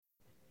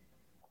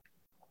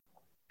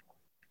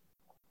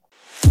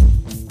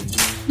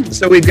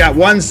So we've got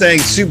one saying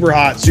super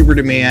hot, super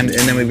demand, and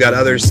then we've got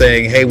others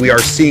saying, hey, we are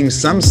seeing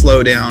some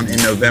slowdown in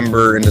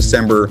November and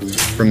December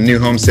from new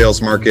home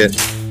sales market,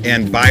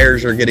 and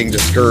buyers are getting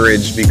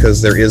discouraged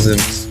because there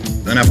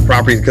isn't enough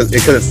property because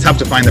it's tough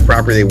to find the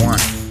property they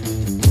want.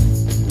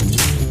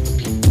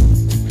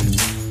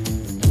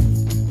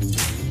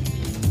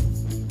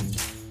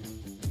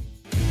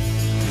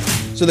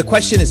 So the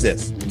question is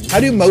this: how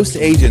do most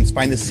agents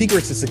find the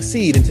secrets to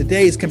succeed in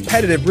today's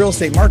competitive real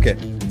estate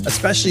market,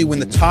 especially when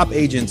the top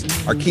agents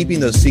are keeping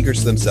those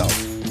secrets to themselves?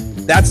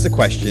 That's the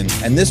question,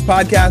 and this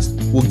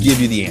podcast will give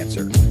you the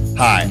answer.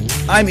 Hi,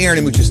 I'm Aaron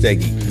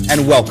Amuchastegui,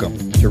 and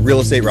welcome to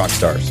Real Estate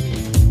Rockstars.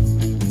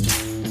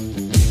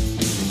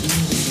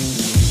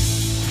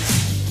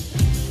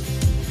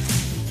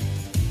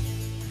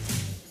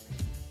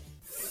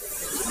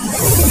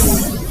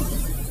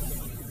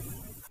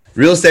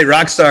 Real Estate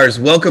Rockstars,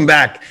 welcome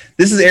back.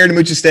 This is Aaron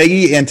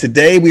Amuchastegui, and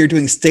today we are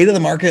doing State of the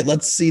Market.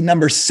 Let's see,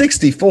 number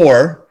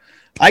 64.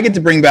 I get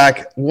to bring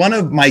back one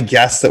of my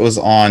guests that was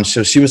on.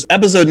 So she was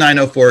episode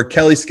 904,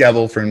 Kelly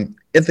Skevel from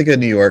Ithaca,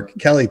 New York.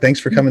 Kelly, thanks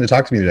for coming to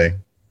talk to me today.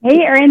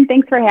 Hey, Aaron,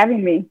 thanks for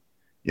having me.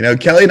 You know,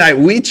 Kelly and I,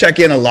 we check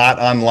in a lot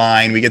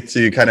online. We get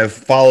to kind of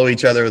follow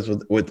each other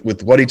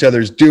with what each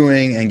other's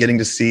doing and getting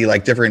to see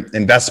like different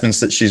investments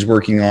that she's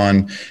working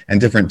on and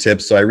different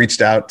tips. So I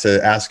reached out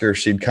to ask her if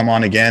she'd come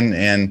on again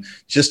and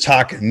just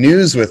talk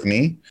news with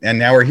me. And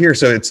now we're here.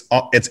 So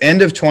it's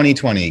end of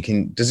 2020.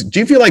 Do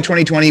you feel like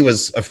 2020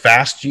 was a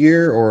fast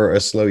year or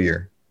a slow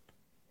year?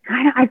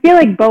 I feel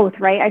like both,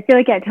 right? I feel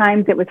like at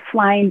times it was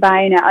flying by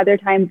and at other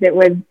times it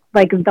was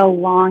like the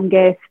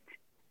longest.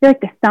 I feel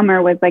like the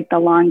summer was like the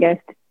longest.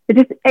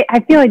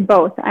 I feel like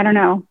both. I don't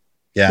know.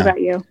 Yeah. What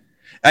about you?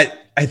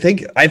 I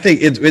think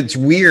it's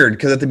weird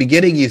because at the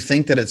beginning you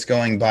think that it's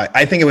going by.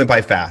 I think it went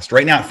by fast.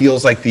 Right now it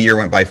feels like the year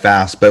went by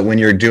fast, but when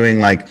you're doing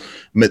like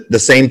the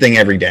same thing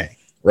every day,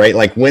 right?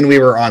 Like when we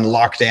were on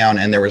lockdown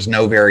and there was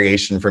no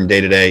variation from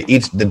day to day,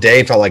 the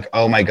day felt like,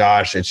 oh my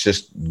gosh, it's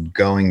just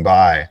going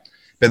by.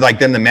 But like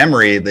then the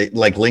memory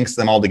like links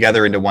them all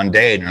together into one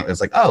day, and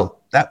it's like, oh,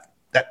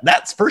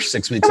 that's first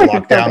 6 weeks of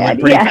lockdown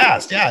went pretty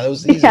fast. Yeah, that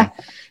was easy. Yeah.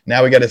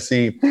 Now we got to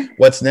see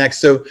what's next.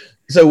 So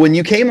when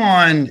you came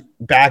on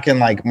back in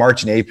like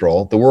March and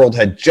April, the world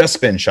had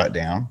just been shut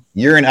down.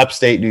 You're in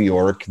upstate New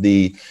York.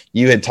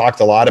 You had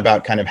talked a lot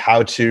about kind of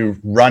how to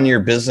run your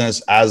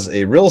business as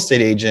a real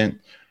estate agent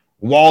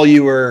while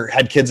you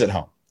had kids at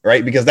home,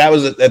 right? Because that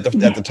was at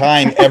the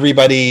time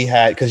everybody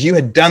had, because you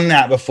had done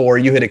that before,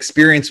 you had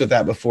experience with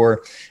that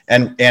before,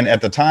 and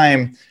at the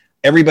time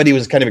everybody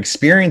was kind of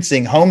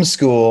experiencing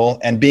homeschool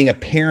and being a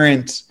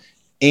parent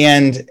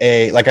and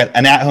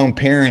an at-home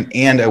parent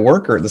and a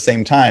worker at the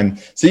same time.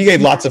 So you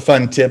gave lots of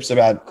fun tips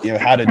about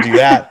how to do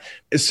that.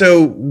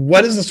 So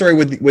what is the story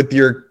with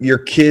your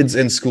kids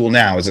in school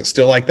now? Is it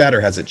still like that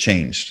or has it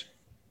changed?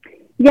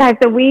 Yeah,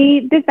 so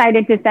we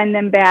decided to send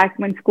them back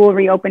when school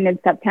reopened in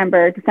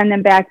September, to send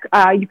them back.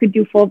 You could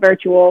do full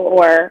virtual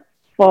or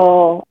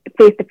full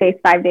face-to-face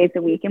 5 days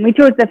a week. And we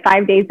chose the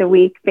 5 days a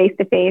week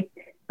face-to-face.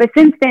 But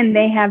since then,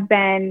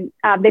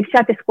 they've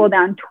shut the school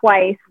down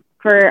twice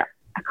for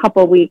a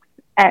couple of weeks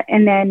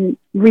and then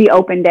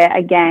reopened it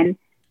again.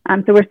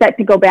 So we're set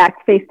to go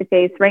back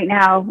face-to-face. Right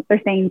now,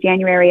 they're saying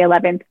January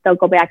 11th, they'll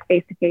go back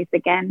face-to-face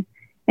again.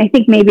 And I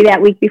think maybe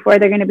that week before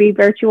they're going to be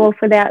virtual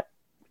for that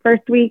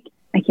first week.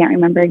 I can't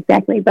remember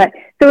exactly. But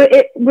so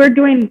we're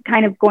doing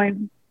kind of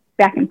going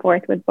back and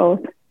forth with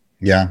both.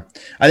 Yeah.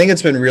 I think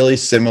it's been really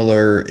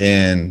similar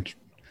in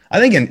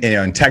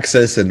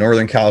Texas and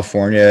Northern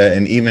California,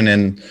 and even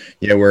in,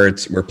 where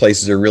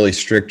places are really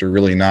strict or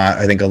really not.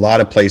 I think a lot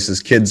of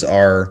places kids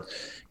are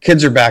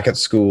back at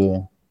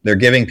school. They're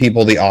giving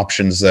people the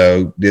options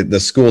though. The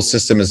school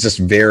system is just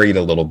varied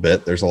a little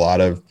bit. There's a lot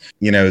of,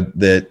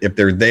 that if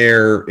they're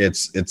there,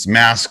 it's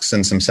masks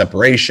and some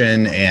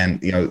separation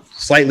and,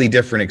 slightly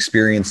different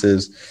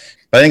experiences.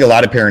 But I think a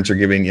lot of parents are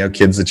giving,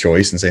 kids the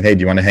choice and saying, hey,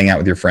 do you want to hang out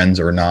with your friends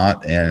or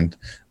not? And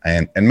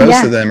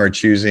most of them are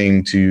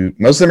choosing to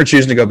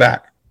go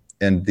back,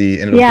 and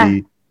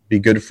it'll be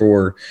good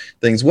for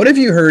things. What have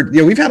you heard?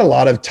 We've had a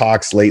lot of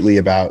talks lately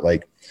about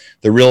like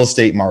the real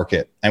estate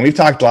market, and we've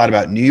talked a lot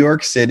about New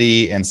York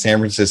City and San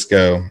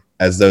Francisco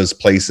as those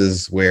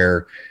places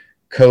where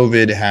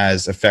COVID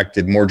has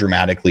affected more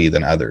dramatically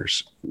than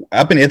others.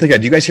 Up in Ithaca,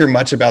 do you guys hear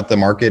much about the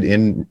market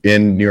in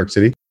New York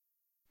City?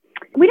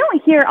 We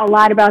don't hear a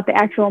lot about the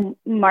actual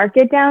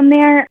market down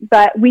there,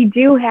 but we've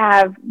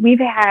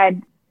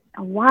had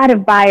a lot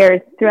of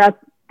buyers throughout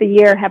the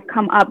year have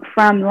come up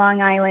from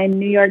Long Island,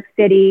 New York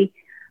City,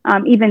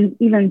 even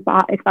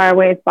as far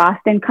away as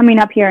Boston, coming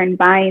up here and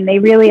buying. They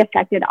really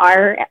affected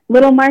our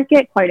little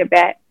market quite a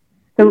bit.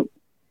 So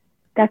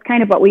that's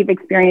kind of what we've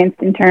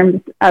experienced in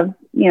terms of,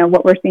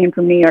 what we're seeing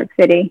from New York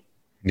City.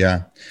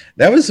 Yeah,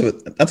 that's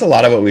a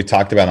lot of what we've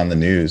talked about on the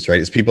news, right?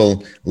 Is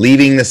people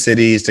leaving the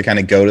cities to kind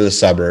of go to the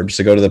suburbs,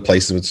 to go to the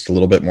places with a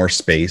little bit more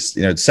space.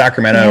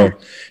 Sacramento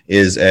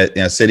is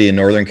a city in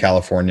Northern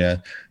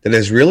California that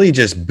is really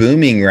just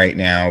booming right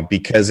now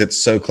because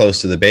it's so close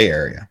to the Bay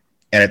Area,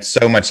 and it's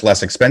so much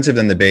less expensive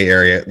than the Bay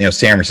Area,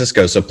 San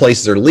Francisco. So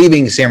places are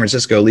leaving San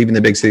Francisco, leaving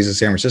the big cities of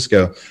San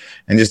Francisco,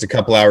 and just a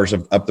couple hours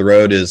up the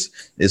road is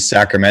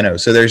Sacramento.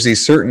 So there's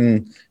these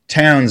certain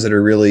towns that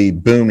are really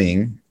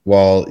booming,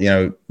 while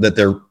that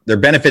they're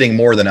benefiting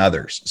more than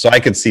others. So I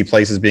could see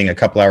places being a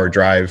couple hour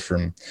drive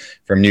from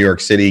New York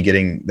City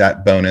getting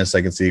that bonus.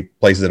 I could see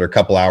places that are a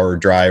couple hour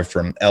drive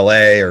from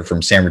LA or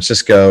from San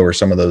Francisco or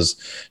some of those,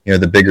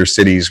 the bigger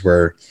cities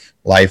where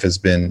life has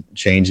been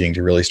changing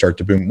to really start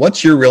to boom.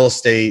 What's your real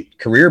estate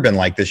career been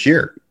like this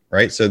year?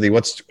 Right. So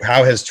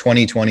how has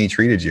 2020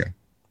 treated you?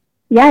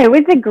 Yeah, it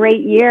was a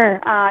great year.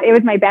 It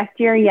was my best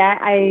year yet.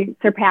 I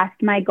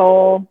surpassed my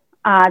goal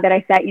that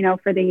I set,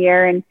 for the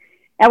year. And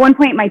at one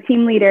point, my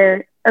team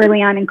leader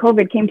early on in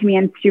COVID came to me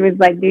and she was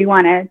like, do you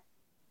want to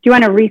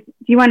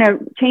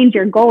change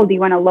your goal? Do you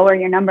want to lower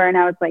your number? And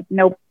I was like,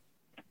 nope.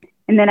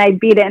 And then I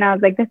beat it and I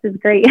was like, this is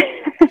great.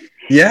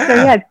 Yeah. So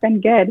yeah, it's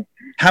been good.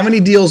 How many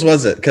deals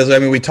was it? Because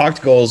we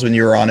talked goals when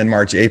you were on in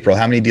March, April.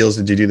 How many deals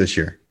did you do this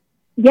year?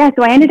 Yeah.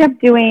 So I ended up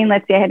doing,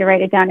 let's see, I had to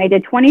write it down. I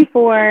did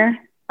 24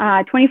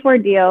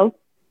 deals.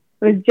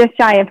 It was just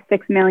shy of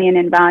 6 million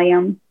in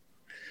volume.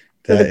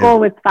 So the goal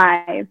was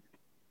 5.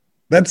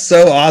 That's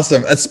so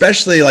awesome.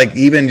 Especially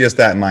even just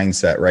that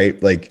mindset,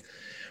 right? Like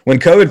when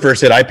COVID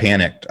first hit, I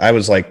panicked. I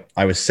was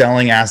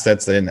selling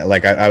assets and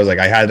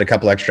I had a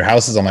couple extra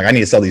houses. I'm like, I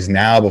need to sell these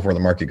now before the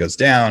market goes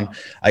down.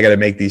 I got to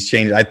make these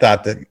changes. I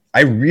thought that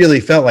I really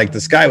felt like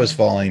the sky was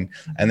falling,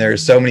 and there are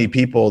so many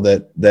people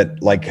that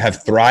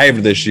have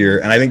thrived this year.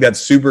 And I think that's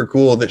super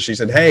cool that she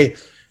said, hey,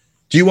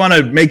 do you want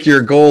to make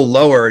your goal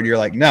lower? And you're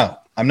like, no,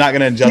 I'm not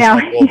going to adjust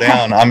my goal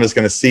down. I'm just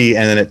going to see.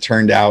 And then it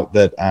turned out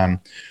that,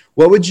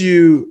 what would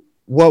you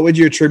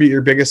attribute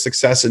your biggest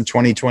success in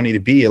 2020 to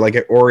be?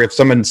 Or if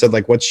someone said,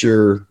 what's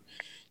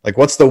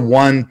the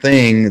one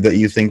thing that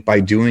you think by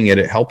doing it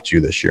helped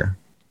you this year?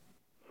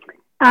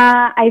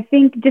 I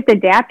think just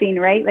adapting,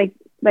 right?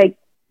 Like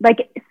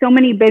so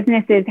many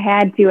businesses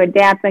had to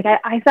adapt.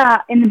 I saw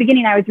in the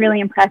beginning, I was really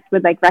impressed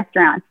with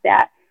restaurants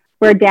that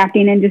were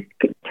adapting and just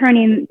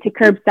turning to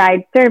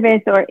curbside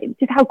service, or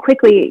just how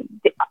quickly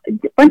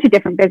a bunch of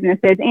different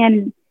businesses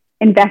and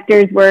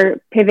investors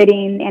were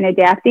pivoting and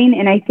adapting.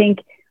 And I think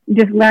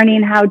just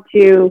learning how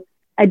to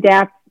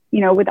adapt,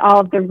 with all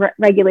of the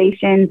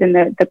regulations and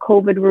the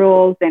COVID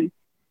rules and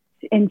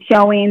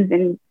showings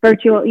and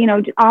virtual,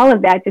 all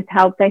of that just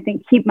helped, I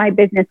think, keep my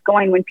business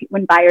going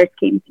when buyers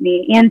came to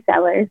me and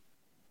sellers.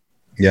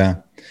 Yeah.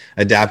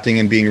 Adapting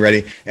and being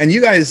ready. And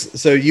you guys,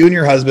 so you and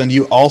your husband,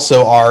 you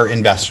also are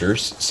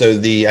investors. So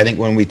I think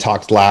when we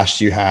talked last,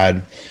 you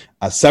had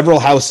several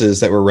houses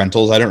that were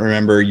rentals. I don't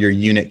remember your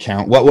unit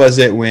count. What was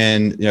it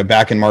when,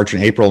 back in March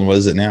and April, and what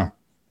is it now?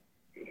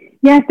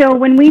 Yeah. So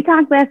when we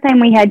talked last time,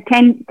 we had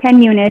 10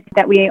 units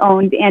that we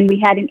owned, and we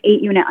had an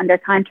 8 unit under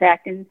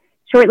contract. And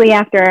shortly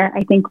after,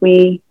 I think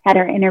we had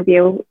our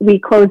interview, we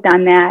closed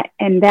on that.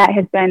 And that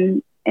has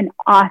been an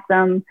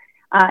awesome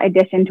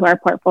addition to our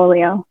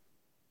portfolio.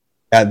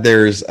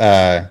 There's,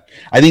 I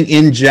think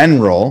in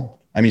general,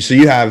 so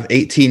you have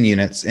 18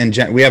 units, and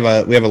we have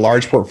a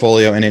large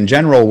portfolio, and in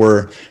general,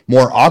 we're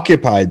more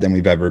occupied than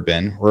we've ever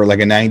been. We're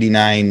like a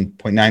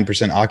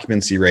 99.9%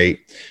 occupancy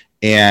rate,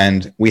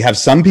 and we have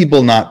some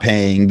people not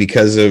paying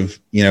because of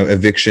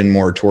eviction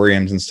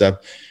moratoriums and stuff.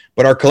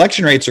 But our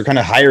collection rates are kind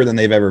of higher than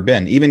they've ever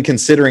been, even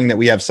considering that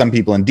we have some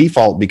people in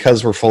default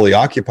because we're fully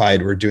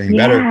occupied. We're doing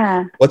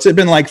better. What's it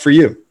been like for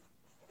you?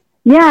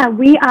 Yeah,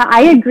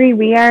 I agree.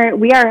 We have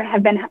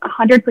been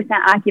 100%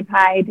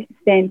 occupied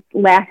since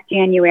last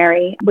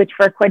January, which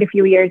for quite a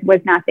few years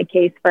was not the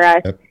case for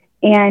us. Yep.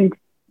 And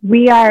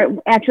we are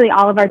actually,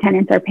 all of our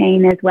tenants are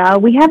paying as well.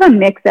 We have a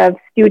mix of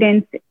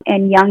students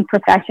and young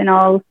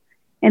professionals.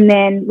 And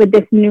then with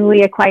this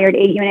newly acquired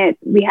 8 units,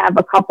 we have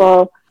a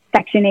couple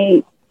Section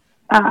 8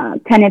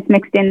 tenants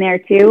mixed in there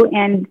too.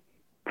 And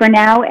for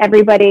now,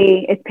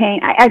 everybody is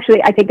paying. I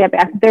take that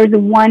back. There's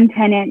one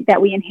tenant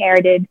that we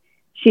inherited.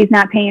 She's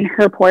not paying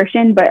her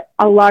portion, but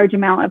a large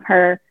amount of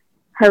her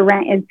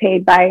rent is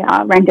paid by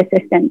rent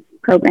assistance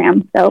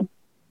program. So,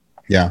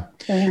 yeah.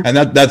 And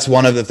that's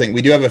one of the things.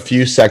 We do have a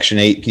few Section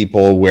 8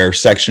 people where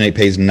Section 8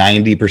 pays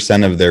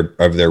 90%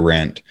 of their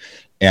rent,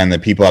 and the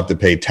people have to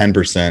pay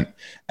 10%,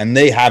 and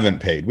they haven't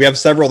paid. We have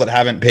several that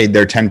haven't paid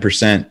their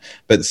 10%,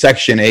 but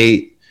Section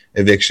 8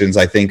 evictions,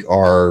 I think,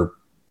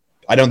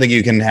 I don't think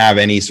you can have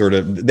any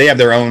they have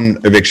their own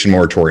eviction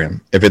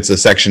moratorium. If it's a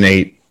Section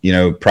 8,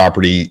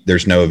 property,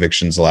 there's no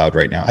evictions allowed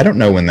right now. I don't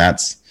know when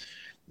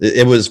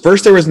it was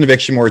first, there was an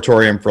eviction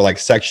moratorium for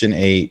Section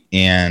 8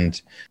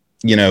 and,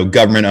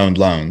 government owned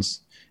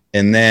loans.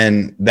 And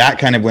then that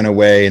kind of went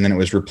away, and then it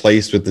was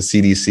replaced with the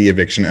CDC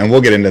eviction. And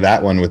we'll get into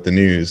that one with the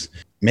news.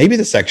 Maybe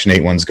the Section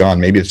 8 one's gone.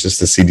 Maybe it's just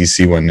the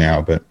CDC one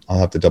now, but I'll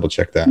have to double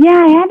check that.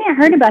 Yeah, I haven't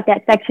heard about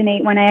that Section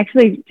 8 one. I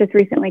actually just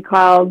recently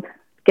called to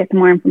get some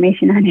more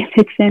information on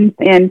evictions,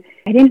 and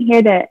I didn't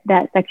hear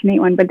that Section 8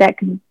 one, but that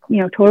could,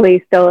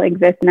 totally still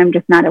exist, and I'm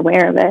just not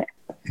aware of it.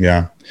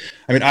 Yeah.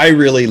 I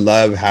really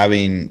love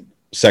having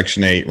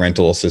Section 8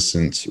 rental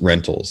assistance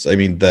rentals. I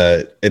mean,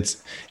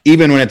 it's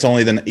even when it's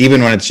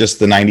just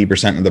the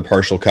 90% of the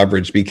partial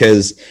coverage,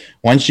 because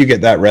once you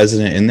get that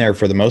resident in there,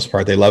 for the most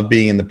part, they love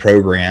being in the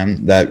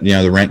program, that,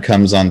 the rent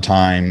comes on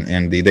time,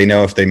 and they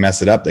know if they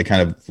mess it up, they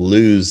kind of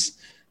lose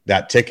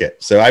that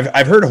ticket. So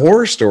I've heard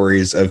horror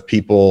stories of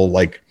people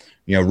like,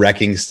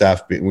 wrecking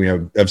stuff,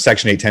 of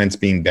Section 8 tenants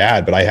being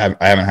bad, but I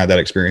haven't had that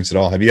experience at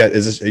all. Have you?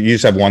 You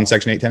just have one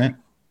Section 8 tenant?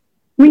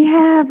 We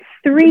have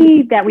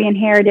 3 that we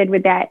inherited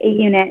with that 8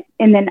 unit,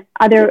 and then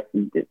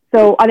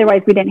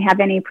otherwise we didn't have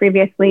any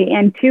previously.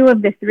 And 2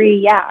 of the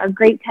 3, are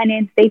great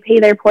tenants. They pay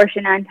their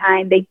portion on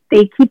time. They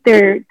keep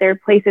their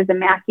places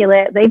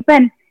immaculate.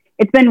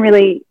 It's been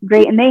really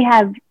great, and they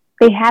had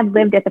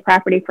lived at the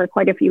property for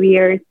quite a few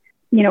years,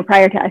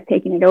 prior to us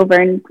taking it over.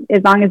 And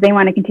as long as they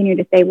want to continue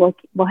to stay, we'll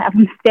have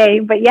them stay.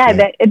 But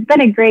it's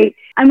been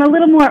I'm a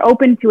little more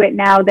open to it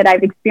now that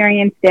I've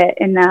experienced it,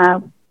 and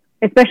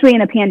especially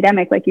in a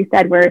pandemic, like you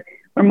said, where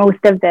most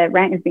of the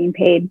rent is being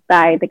paid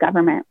by the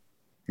government.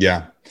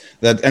 Yeah.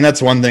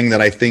 That's one thing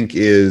that I think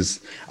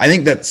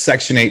that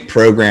Section 8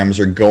 programs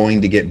are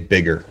going to get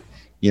bigger.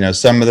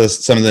 Some of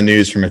the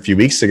news from a few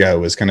weeks ago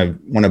was kind of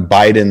one of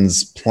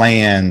Biden's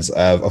plans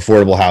of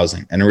affordable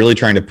housing, and really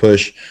trying to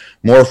push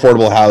more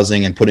affordable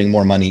housing and putting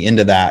more money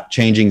into that,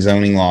 changing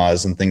zoning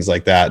laws and things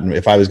like that. And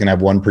if I was going to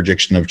have one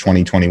prediction of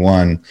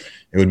 2021,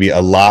 it would be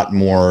a lot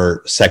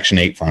more Section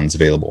 8 funds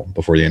available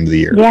before the end of the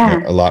year.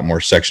 Yeah. A lot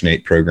more Section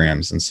 8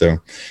 programs. And so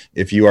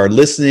if you are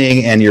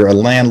listening and you're a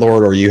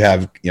landlord, or you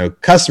have,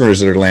 customers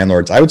that are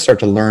landlords, I would start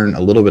to learn a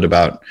little bit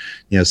about,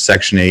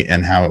 Section 8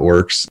 and how it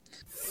works.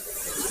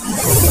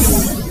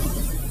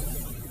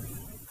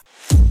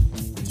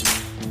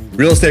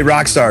 Real Estate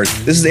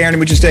Rockstars. This is Aaron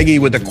Amuchastegui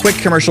with a quick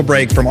commercial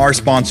break from our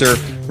sponsor,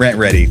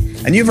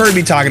 RentRedi. And you've heard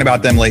me talking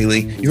about them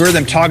lately. You heard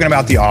them talking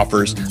about the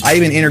offers. I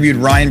even interviewed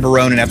Ryan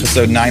Barone in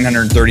episode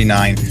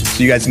 939,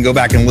 so you guys can go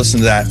back and listen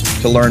to that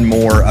to learn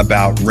more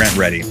about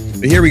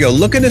RentRedi. But here we go.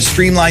 Looking to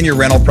streamline your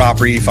rental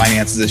property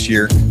finances this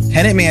year,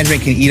 tenant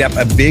management can eat up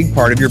a big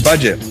part of your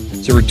budget.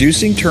 So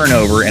reducing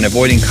turnover and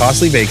avoiding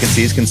costly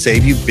vacancies can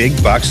save you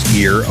big bucks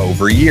year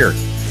over year.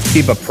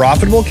 Keep a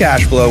profitable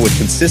cash flow with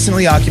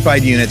consistently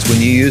occupied units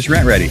when you use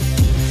RentRedi.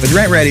 With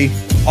RentRedi,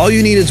 all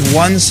you need is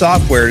one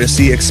software to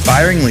see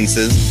expiring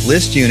leases,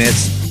 list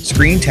units,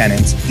 screen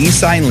tenants,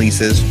 e-sign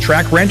leases,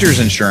 track renters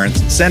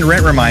insurance, send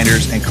rent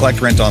reminders, and collect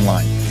rent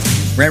online.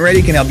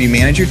 RentRedi can help you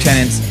manage your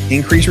tenants,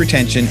 increase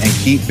retention, and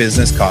keep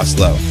business costs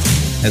low.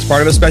 As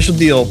part of a special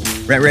deal,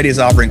 RentRedi is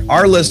offering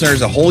our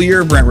listeners a whole year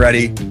of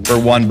RentRedi for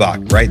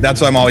 $1, right? That's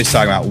what I'm always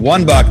talking about.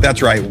 $1,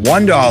 that's right,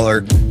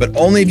 $1, but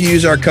only if you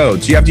use our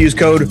code. So you have to use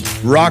code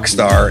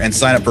ROCKSTAR and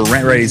sign up for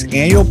RentRedi's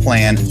annual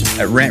plan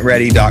at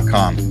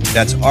rentredi.com.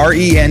 That's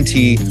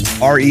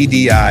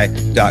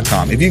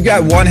RENTREDI.com. If you've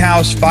got 1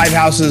 house, 5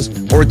 houses,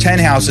 or 10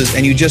 houses,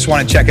 and you just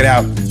want to check it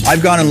out,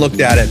 I've gone and looked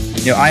at it.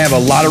 I have a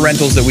lot of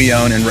rentals that we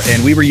own,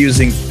 and we were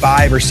using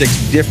 5 or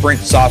 6 different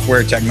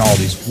software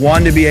technologies.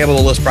 One to be able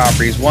to list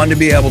properties, one to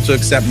be able to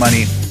accept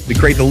money. We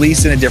create the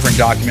lease in a different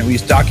document. We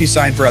use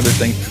DocuSign for other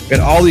things. We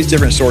got all these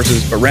different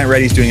sources, but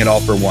RentRedi is doing it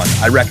all for one.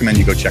 I recommend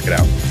you go check it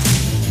out.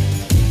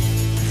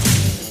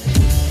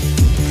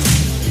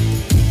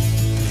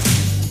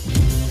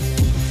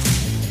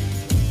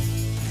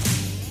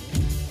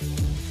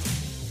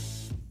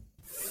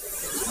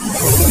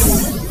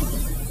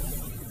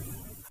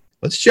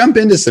 Let's jump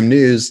into some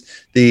news.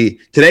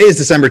 Today is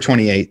December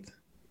 28th.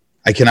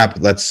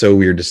 That's so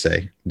weird to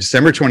say.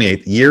 December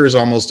 28th, year is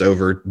almost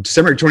over.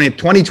 December 28th,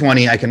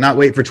 2020. I cannot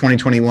wait for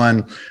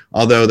 2021,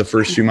 although the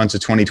first few months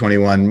of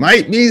 2021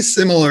 might be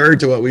similar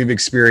to what we've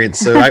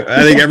experienced. So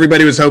I think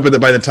everybody was hoping that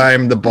by the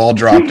time the ball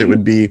dropped, it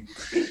would be,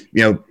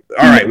 all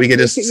right, we could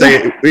just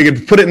say, we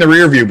could put it in the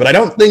rear view, but I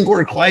don't think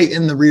we're quite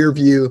in the rear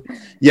view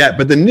yet.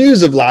 But the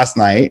news of last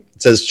night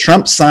says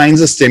Trump signs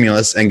a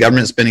stimulus and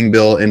government spending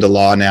bill into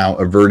law now,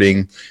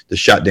 averting the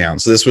shutdown.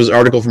 So this was an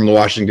article from the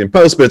Washington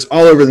Post, but it's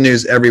all over the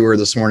news everywhere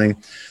this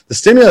morning. The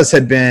stimulus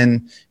had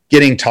been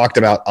getting talked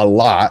about a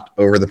lot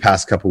over the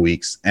past couple of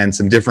weeks, and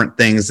some different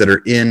things that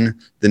are in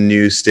the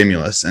new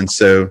stimulus. And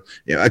so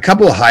a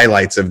couple of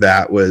highlights of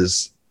that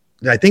was,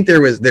 I think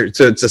so it's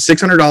a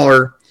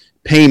 $600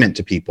 payment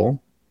to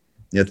people.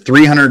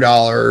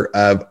 $300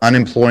 of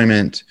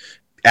unemployment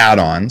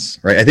add-ons,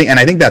 right? I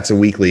think that's a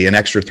weekly, an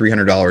extra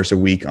 $300 a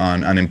week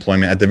on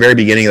unemployment. At the very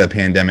beginning of the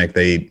pandemic,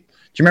 do you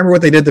remember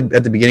what they did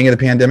at the beginning of the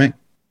pandemic?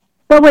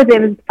 What was it?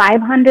 It was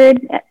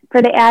 $500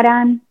 for the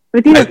add-on.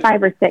 It was either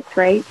 5 or 6,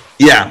 right?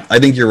 Yeah, I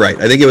think you're right.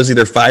 I think it was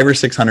either 5 or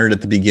 600 at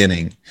the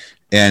beginning,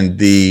 and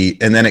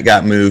then it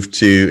got moved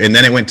to, and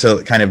then it went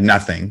to kind of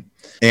nothing.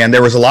 And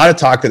there was a lot of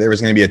talk that there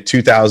was going to be a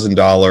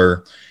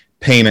 $2,000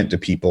 payment to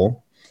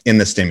people in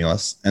the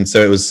stimulus. And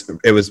so it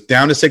was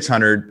down to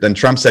 600. Then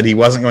Trump said he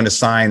wasn't going to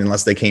sign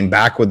unless they came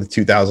back with the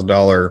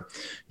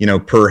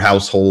 $2,000, per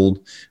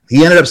household.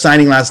 He ended up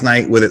signing last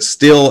night with it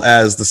still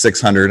as the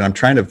 600. I'm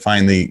trying to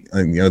find the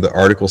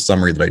article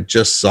summary that I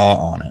just saw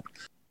on it.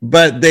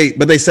 But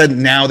they said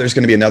now there's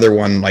going to be another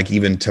one, like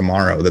even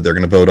tomorrow, that they're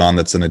going to vote on.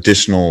 That's an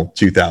additional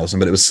 $2,000.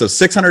 But it was so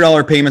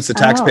 $600 payments to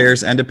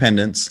taxpayers and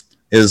dependents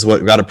is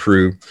what got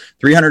approved.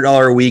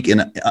 $300 a week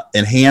in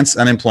enhanced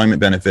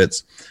unemployment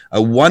benefits.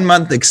 A 1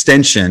 month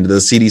extension to the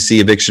CDC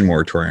eviction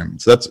moratorium.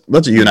 So that's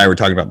what you and I were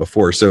talking about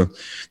before. So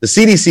the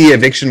CDC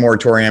eviction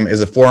moratorium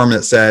is a form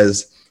that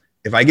says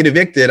if I get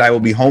evicted, I will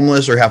be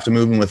homeless or have to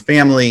move in with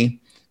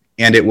family,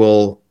 and it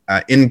will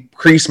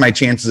increase my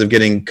chances of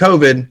getting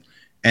COVID.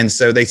 And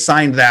so they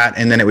signed that,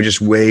 and then it would just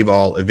waive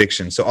all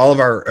evictions. So all of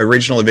our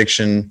original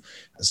eviction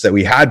that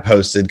we had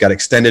posted got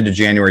extended to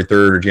January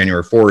 3rd or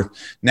January 4th.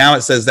 Now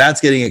it says that's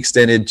getting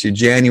extended to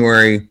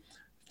January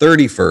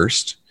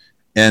 31st.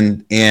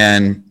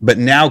 But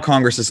now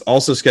Congress is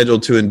also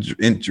scheduled to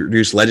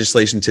introduce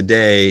legislation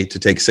today to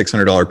take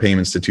 $600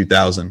 payments to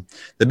 $2,000.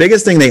 The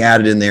biggest thing they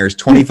added in there is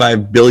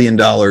 $25 billion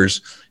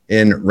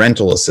in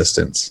rental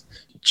assistance.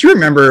 Do you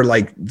remember,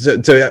 like,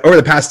 over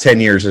the past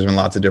 10 years, there's been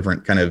lots of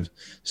different kind of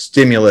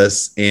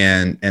stimulus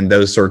and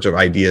those sorts of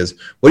ideas.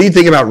 What do you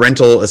think about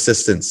rental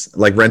assistance,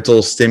 like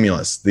rental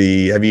stimulus?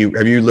 Have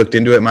you looked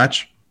into it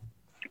much?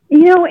 You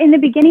know, in the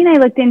beginning, I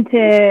looked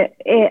into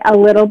it a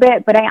little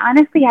bit, but I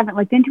honestly haven't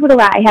looked into it a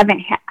lot. I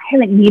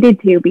haven't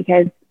needed to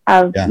because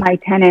of my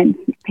tenants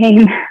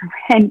paying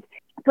rent.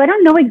 So I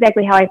don't know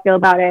exactly how I feel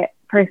about it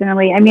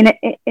personally. I mean,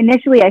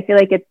 initially, I feel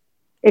like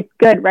it's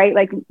good, right?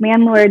 Like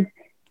landlords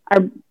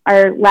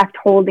are left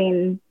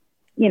holding,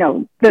 you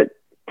know, the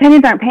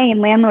tenants aren't paying,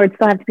 landlords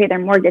still have to pay their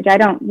mortgage.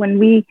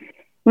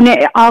 When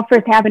it all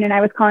first happened and I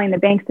was calling the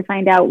banks to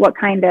find out what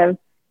kind of,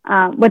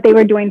 what they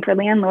were doing for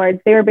landlords,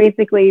 they were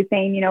basically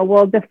saying, you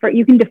know,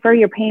 you can defer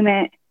your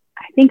payment.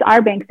 I think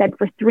our bank said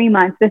for 3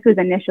 months. This was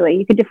initially,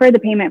 you could defer the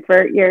payment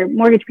for your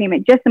mortgage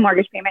payment, just the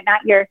mortgage payment,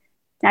 not your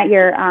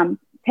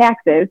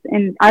taxes.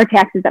 And our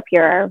taxes up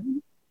here are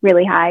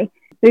really high.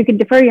 So you could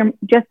defer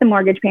just the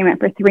mortgage payment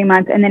for 3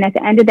 months. And then at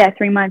the end of that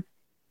 3 months,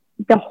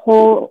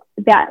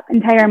 that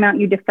entire amount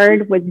you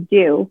deferred was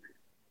due.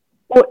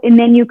 And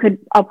then you could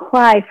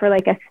apply for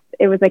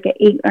it was like an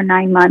 8 or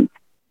 9 month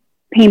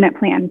payment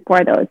plan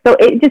for those. So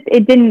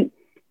it didn't,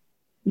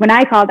 when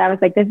I called, I was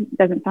like, this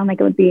doesn't sound like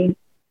it would be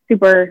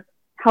super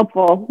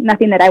helpful.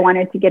 Nothing that I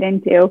wanted to get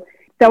into.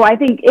 So I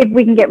think if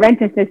we can get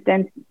rent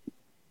assistance,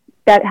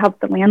 that helps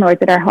the landlords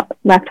that are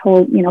left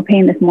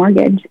paying this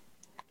mortgage.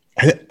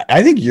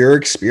 I think your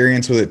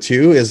experience with it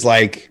too is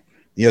like,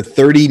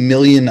 30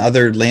 million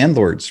other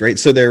landlords, right?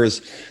 So there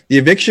was the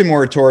eviction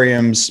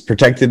moratoriums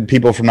protected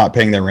people from not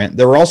paying their rent.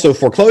 There were also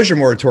foreclosure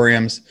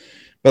moratoriums,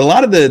 but a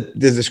lot of the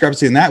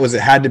discrepancy in that was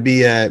it had to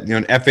be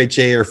an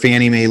FHA or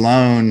Fannie Mae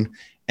loan,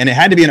 and it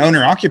had to be an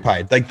owner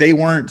occupied. Like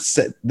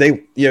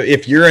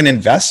if you're an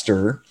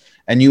investor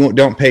and you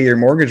don't pay your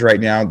mortgage right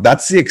now,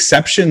 that's the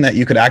exception that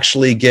you could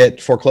actually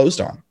get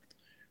foreclosed on.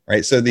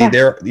 Right. So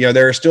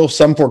there are still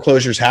some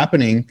foreclosures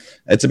happening.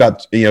 It's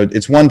about,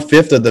 it's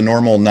 1/5 of the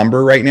normal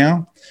number right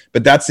now,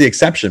 but that's the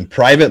exception.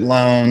 Private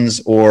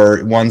loans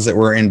or ones that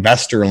were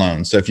investor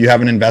loans. So if you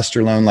have an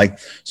investor loan,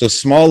 so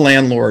small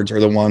landlords are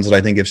the ones that I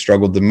think have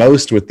struggled the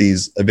most with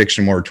these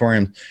eviction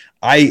moratoriums.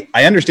 I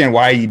understand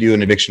why you do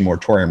an eviction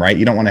moratorium, right?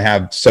 You don't want to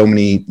have so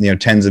many,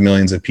 tens of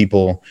millions of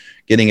people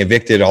getting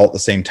evicted all at the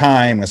same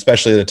time,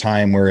 especially at a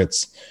time where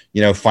it's,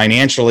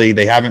 financially,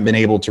 they haven't been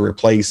able to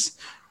replace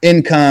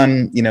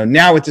income.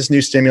 Now with this new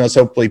stimulus,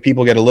 hopefully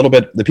people get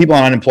the people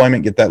on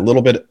unemployment get that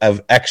little bit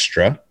of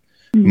extra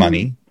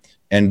money.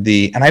 And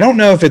I don't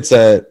know if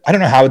I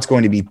don't know how it's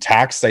going to be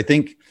taxed. I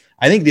think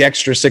the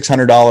extra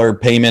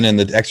 $600 payment and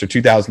the extra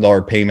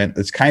 $2,000 payment,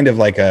 it's kind of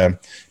like a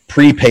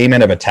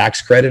prepayment of a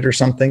tax credit or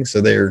something.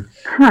 So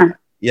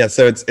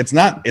so it's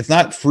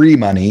not free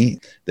money.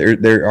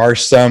 There are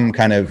some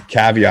kind of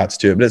caveats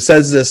to it, but it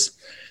says this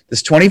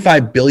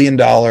 $25 billion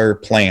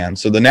plan.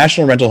 So the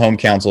National Rental Home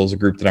Council is a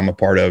group that I'm a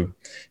part of.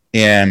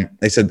 And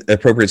they said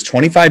appropriates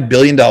 $25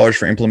 billion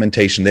for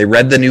implementation. They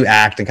read the new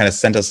act and kind of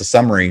sent us a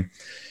summary.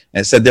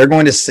 And it said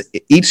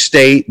each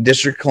state,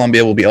 District of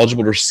Columbia, will be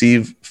eligible to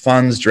receive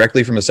funds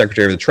directly from the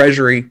Secretary of the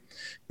Treasury.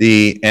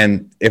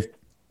 If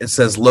it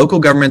says local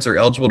governments are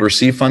eligible to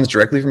receive funds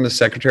directly from the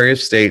Secretary of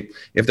State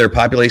if their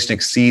population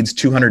exceeds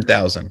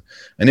 200,000.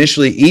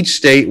 Initially, each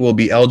state will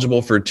be eligible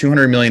for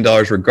 $200 million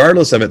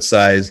regardless of its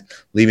size,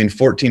 leaving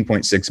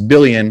 $14.6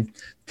 billion.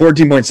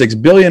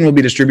 $14.6 billion will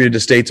be distributed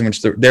to states in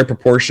which their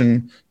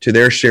proportion to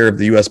their share of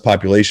the U.S.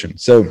 population.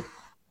 So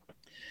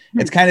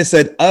it's kind of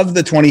said of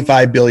the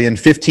 $25 billion,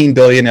 $15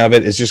 billion of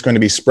it is just going to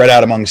be spread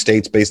out among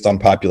states based on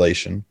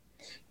population.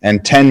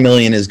 And $10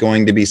 million is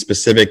going to be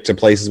specific to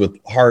places with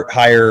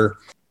higher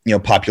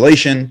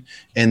population.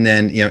 And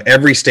then,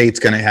 every state's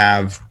going to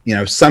have,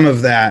 some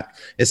of that.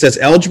 It says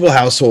eligible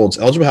households.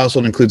 Eligible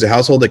household includes a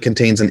household that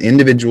contains an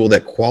individual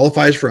that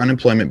qualifies for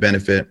unemployment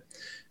benefit,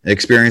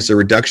 experienced a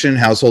reduction in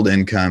household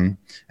income,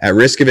 at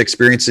risk of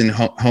experiencing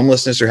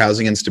homelessness or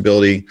housing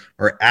instability,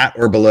 or at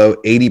or below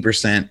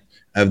 80%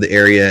 of the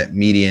area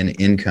median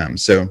income.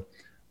 So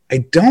I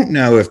don't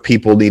know if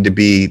people need to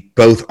be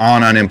both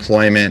on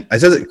unemployment. I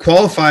said it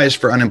qualifies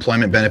for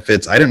unemployment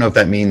benefits. I don't know if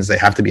that means they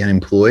have to be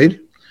unemployed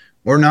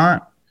or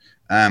not.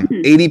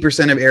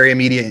 80% of area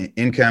median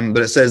income,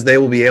 but it says they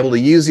will be able to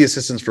use the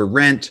assistance for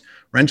rent,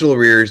 rental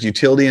arrears,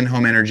 utility and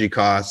home energy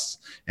costs,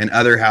 and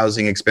other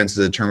housing expenses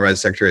determined by the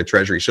Secretary of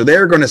Treasury. So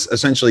they're going to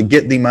essentially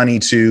get the money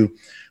to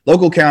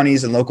local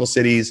counties and local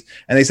cities.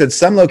 And they said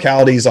some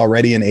localities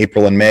already in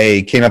April and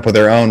May came up with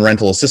their own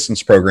rental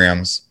assistance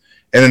programs,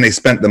 and then they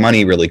spent the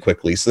money really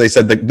quickly. So they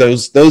said that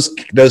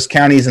those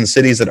counties and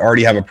cities that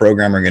already have a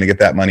program are going to get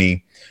that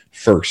money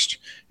first.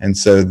 And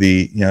so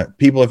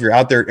people, if you're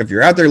out there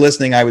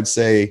listening, I would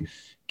say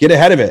get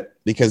ahead of it,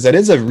 because that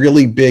is a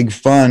really big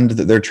fund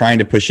that they're trying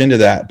to push into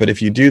that. But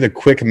if you do the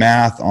quick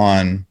math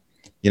on,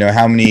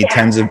 how many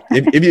tens of,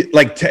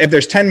 if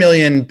there's 10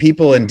 million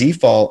people in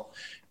default,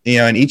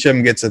 and each of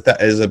them gets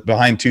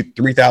behind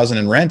 3,000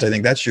 in rent, I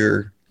think that's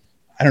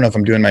I don't know if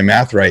I'm doing my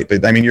math right,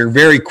 but I mean, you're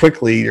going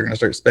to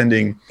start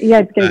spending. Yeah,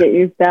 it's going to get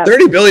used up.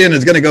 30 billion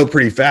is going to go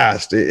pretty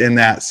fast in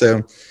that.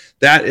 So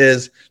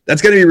that's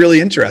going to be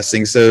really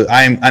interesting. So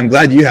I'm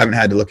glad you haven't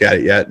had to look at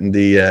it yet. And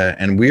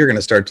and we are going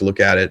to start to look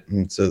at it.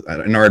 And so,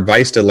 and our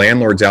advice to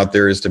landlords out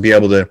there is to be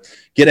able to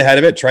get ahead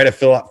of it, try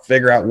to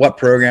figure out what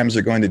programs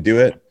are going to do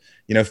it.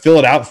 Fill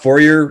it out for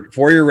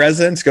your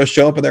residents, go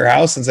show up at their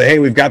house and say, hey,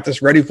 we've got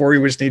this ready for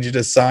you. We just need you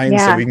to sign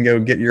so we can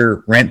go get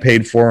your rent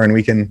paid for, and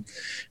we can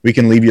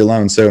leave you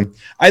alone. So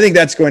I think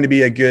that's going to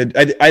be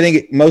I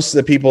think most of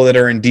the people that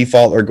are in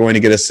default are going to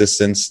get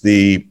assistance.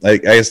 I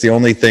guess the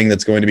only thing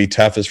that's going to be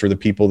tough is for the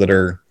people that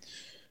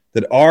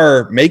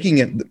are making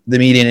it the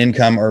median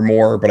income or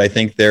more. But I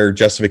think their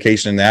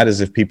justification in that is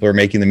if people are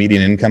making the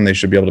median income, they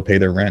should be able to pay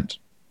their rent.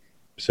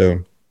 So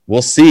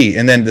we'll see.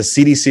 And then the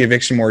CDC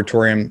eviction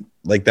moratorium,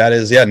 that's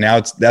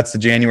the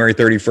January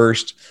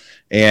 31st,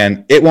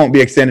 and it won't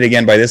be extended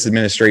again by this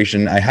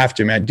administration, I have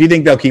to imagine. Do you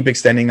think they'll keep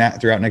extending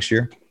that throughout next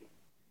year?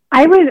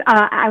 I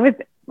was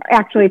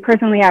actually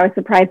personally, I was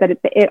surprised that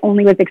it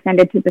only was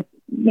extended to the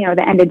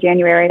end of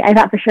January. I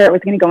thought for sure it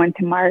was going to go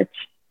into March.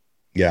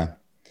 Yeah.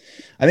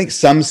 I think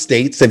some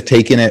states have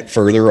taken it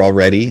further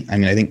already. I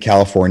mean, I think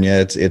California,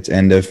 it's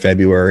end of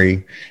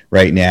February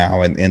right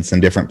now, and some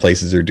different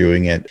places are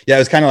doing it. Yeah, it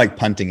was kind of like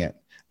punting it.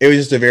 It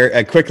was just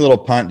a quick little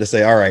punt to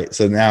say, all right,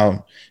 so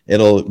now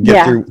it'll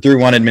get through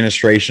one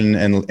administration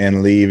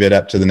and leave it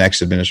up to the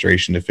next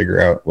administration to figure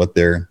out what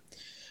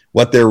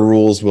their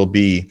rules will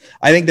be.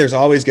 I think this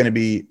year there's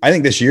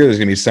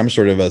going to be some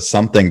sort of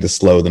something to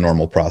slow the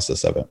normal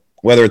process of it,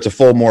 whether it's a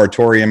full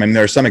moratorium. I mean,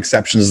 there are some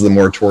exceptions to the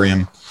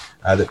moratorium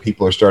that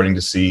people are starting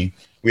to see.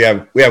 We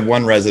have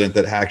one resident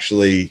that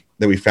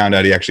we found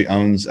out he actually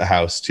owns a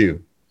house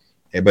too,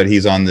 but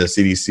he's on the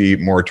CDC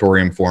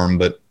moratorium form.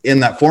 But in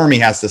that form, he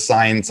has to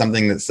sign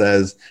something that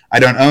says, I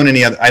don't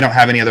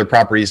have any other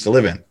properties to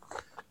live in.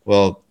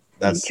 Well,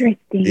 that's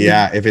interesting.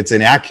 Yeah. If it's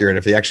inaccurate,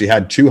 if he actually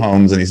had two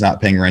homes and he's not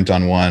paying rent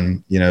on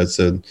one,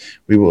 so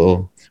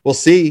we'll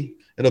see.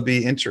 It'll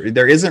be interesting.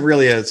 There isn't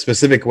really a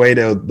specific way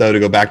to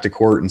go back to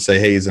court and say,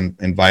 hey, he's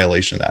in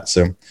violation of that.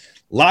 So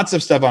lots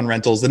of stuff on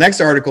rentals. The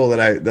next article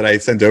that I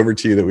sent over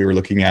to you that we were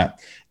looking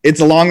at, it's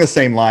along the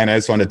same line. I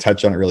just wanted to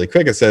touch on it really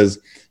quick. It says,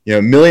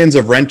 millions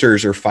of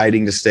renters are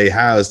fighting to stay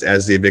housed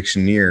as the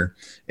eviction near.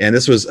 And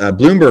this was a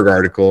Bloomberg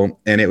article,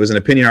 and it was an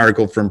opinion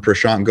article from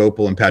Prashant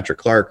Gopal and Patrick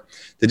Clark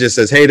that just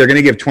says, hey, they're going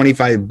to give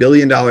 $25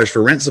 billion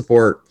for rent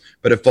support,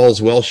 but it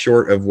falls well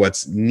short of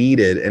what's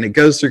needed. And it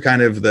goes through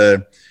kind of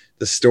the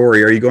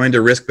story. Are you going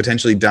to risk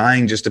potentially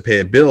dying just to pay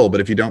a bill?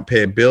 But if you don't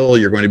pay a bill,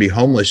 you're going to be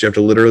homeless. You have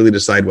to literally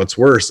decide what's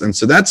worse. And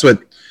so that's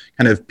what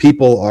kind of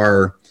people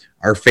are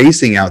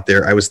facing out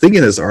there. I was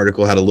thinking this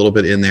article had a little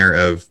bit in there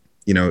of,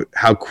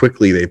 how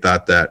quickly they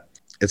thought that.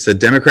 It said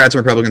Democrats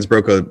and Republicans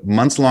broke a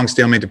months-long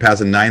stalemate to pass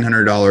a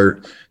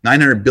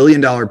 $900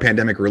 billion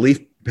pandemic relief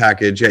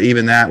package. Yeah,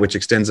 even that, which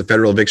extends the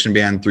federal eviction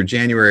ban through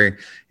January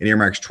and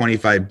earmarks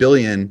 $25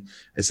 billion.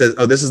 It says,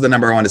 this is the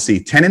number I want to see.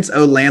 Tenants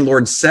owe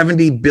landlords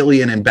 $70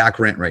 billion in back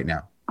rent right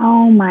now.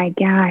 Oh my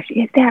gosh.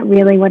 Is that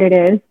really what it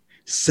is?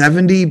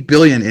 $70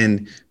 billion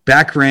in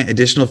back rent,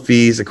 additional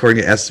fees,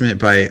 according to estimate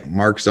by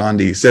Mark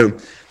Zondi. So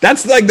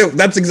that's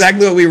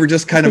exactly what we were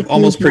just kind of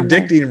almost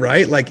predicting,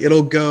 right? Like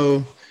that'll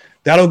go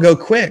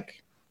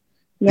quick.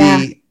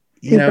 Yeah.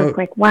 Super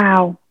quick.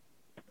 Wow.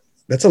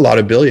 That's a lot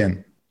of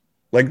billion.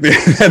 Like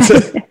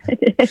that's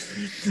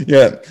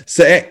yeah.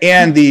 So,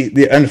 and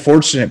the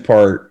unfortunate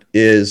part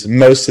is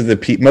most of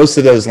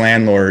those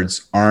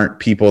landlords aren't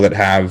people that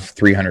have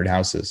 300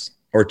 houses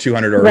or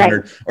 200 or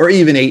 100 or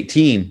even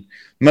 18.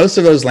 Most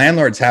of those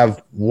landlords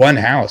have one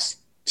house,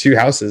 two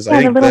houses. Yeah,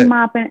 I think the little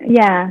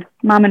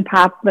mom and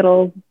pop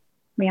little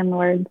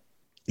landlords.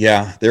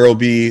 Yeah, there will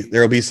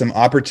be some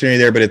opportunity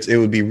there, but it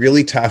would be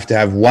really tough to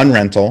have one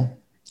rental.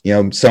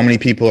 So many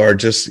people are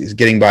just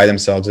getting by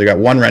themselves. They got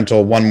one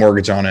rental, one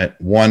mortgage on it,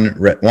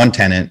 one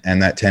tenant,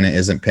 and that tenant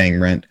isn't paying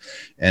rent.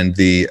 And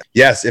if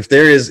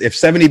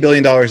 $70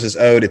 billion is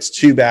owed, it's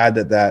too bad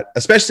that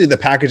especially the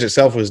package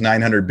itself was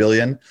 $900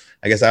 billion.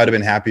 I guess I would have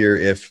been happier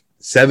if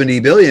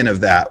 $70 billion of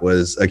that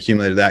was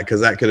accumulated because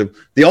that could have,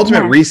 the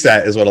ultimate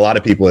reset is what a lot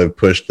of people have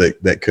pushed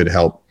that could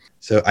help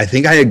So I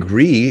think I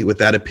agree with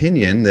that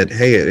opinion that,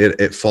 hey,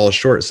 it falls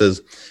short. It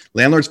says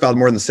landlords filed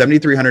more than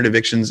 7,300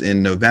 evictions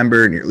in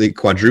November, nearly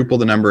quadruple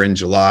the number in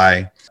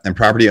July. And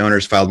property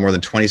owners filed more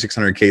than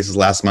 2,600 cases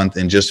last month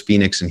in just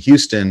Phoenix and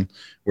Houston,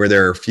 where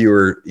there are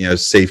fewer,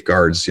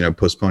 safeguards,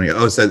 postponing.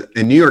 Oh, it said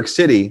in New York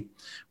City,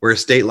 where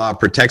state law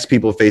protects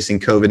people facing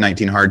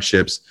COVID-19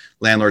 hardships,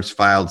 landlords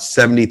filed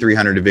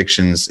 7,300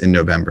 evictions in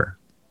November.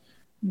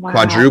 Wow.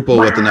 Quadruple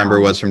what the number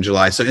was from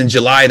July. So in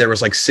July, there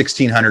was like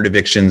 1,600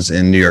 evictions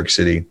in New York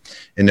City.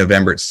 In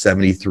November, it's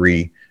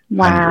 7,300.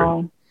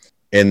 Wow.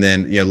 And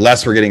then,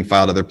 less were getting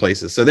filed other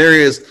places. So there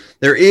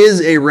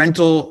is a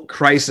rental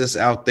crisis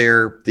out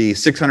there. The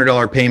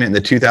 $600 payment and the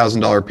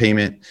 $2,000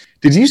 payment.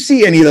 Did you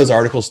see any of those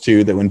articles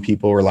too, that when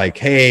people were like,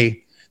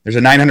 hey, there's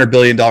a $900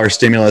 billion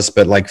stimulus,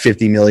 but like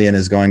 50 million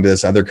is going to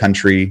this other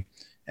country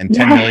and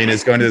 10 million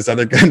is going to this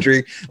other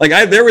country? Like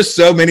there was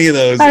so many of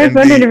those. I was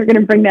wondering if you're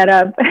going to bring that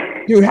up.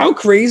 Dude, how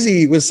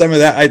crazy was some of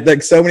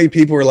that? So many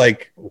people were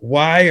like,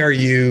 why are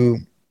you,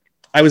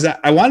 I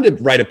wanted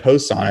to write a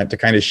post on it to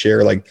kind of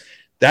share, like,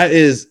 that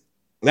is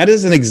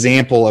an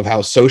example of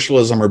how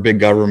socialism or big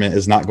government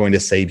is not going to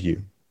save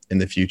you in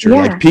the future.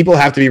 Yeah. Like, people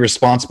have to be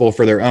responsible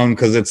for their own,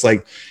 because it's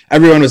like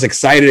everyone was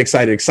excited.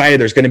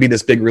 There's going to be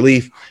this big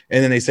relief.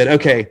 And then they said,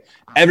 okay,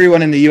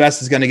 everyone in the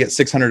US is going to get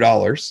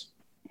 $600,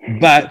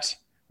 but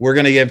we're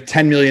going to give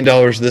 $10 million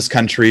to this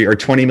country or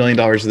 $20 million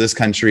to this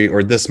country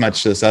or this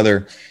much to this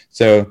other.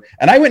 So,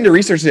 and I went to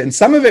research it, and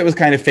some of it was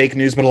kind of fake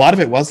news, but a lot of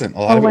it wasn't. A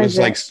lot of it was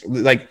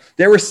like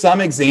there were some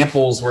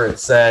examples where it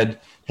said,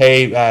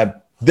 hey,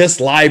 this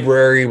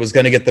library was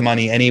going to get the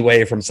money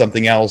anyway from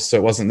something else. So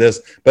it wasn't this,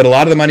 but a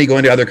lot of the money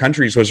going to other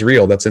countries was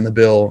real. That's in the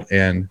bill.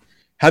 And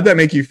how'd that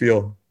make you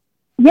feel?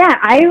 Yeah,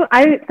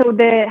 so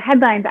the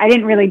headlines, I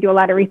didn't really do a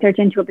lot of research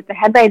into it, but the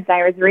headlines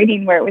I was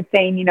reading where it was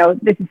saying,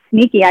 this is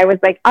sneaky. I was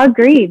like,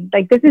 agreed.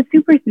 Like, this is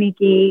super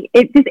sneaky.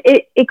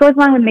 It goes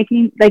along with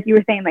making, like you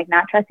were saying, like,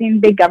 not trusting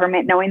big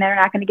government, knowing they're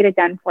not going to get it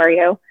done for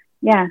you.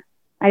 Yeah,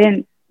 I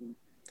didn't.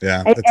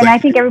 Yeah. I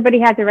think everybody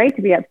has a right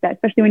to be upset,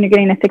 especially when you're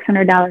getting a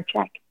 $600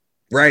 check.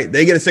 Right.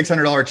 They get a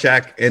 $600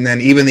 check. And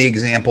then even the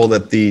example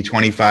that the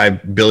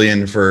 $25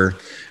 billion for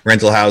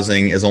rental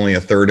housing is only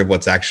a third of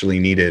what's actually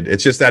needed.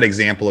 It's just that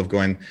example of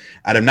going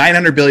out of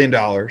 $900 billion.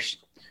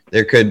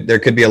 There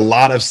could be a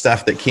lot of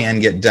stuff that can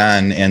get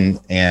done,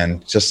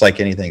 and just like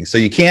anything. So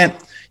you can't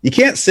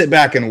sit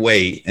back and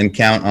wait and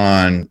count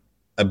on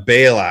a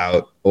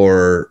bailout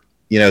or,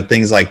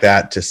 things like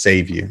that to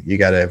save you. You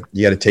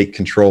gotta take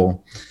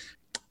control.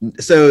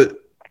 So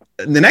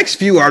the next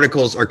few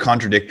articles are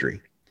contradictory.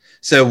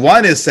 So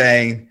one is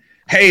saying,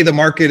 hey, the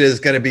market is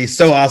going to be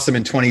so awesome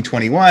in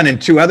 2021.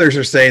 And two others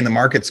are saying the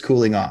market's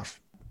cooling off.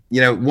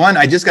 One,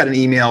 I just got an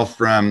email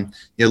from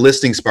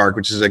Listing Spark,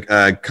 which is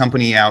a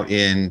company out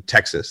in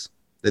Texas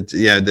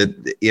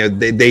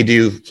they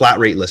do flat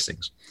rate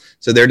listings.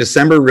 So their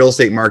December real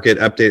estate market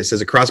update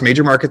says, across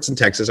major markets in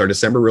Texas, our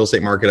December real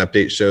estate market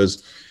update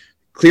shows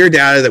clear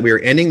data that we are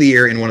ending the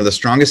year in one of the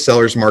strongest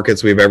sellers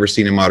markets we've ever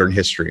seen in modern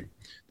history.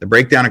 The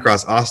breakdown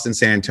across Austin,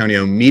 San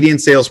Antonio, median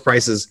sales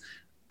prices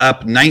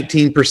up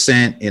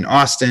 19% in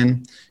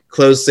Austin,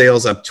 closed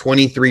sales up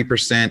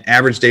 23%,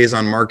 average days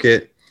on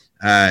market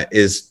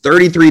is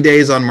 33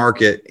 days on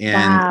market.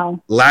 And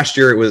wow. last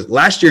year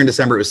in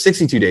December, it was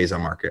 62 days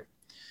on market.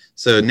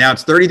 So now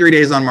it's 33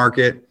 days on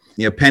market,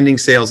 pending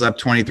sales up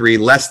 23,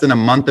 less than a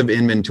month of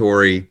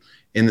inventory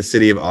in the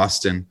city of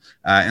Austin.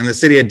 In the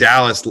city of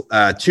Dallas,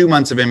 2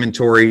 months of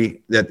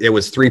inventory, that it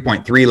was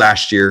 3.3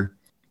 last year.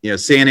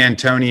 San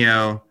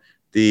Antonio,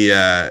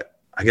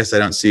 I guess I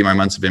don't see my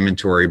months of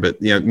inventory, but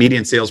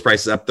median sales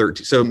price is up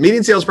 13. So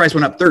median sales price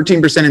went up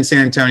 13% in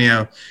San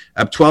Antonio,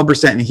 up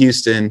 12% in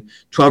Houston,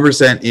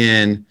 12%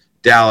 in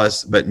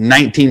Dallas, but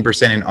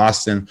 19% in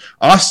Austin.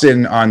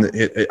 Austin on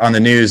the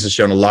news has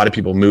shown a lot of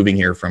people moving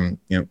here from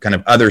kind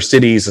of other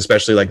cities,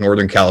 especially like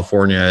Northern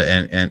California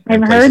and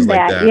places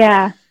like that.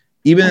 Yeah.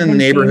 Even in the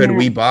neighborhood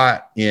we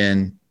bought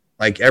in,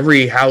 like,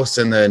 every house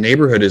in the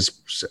neighborhood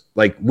is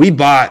like, we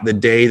bought the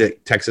day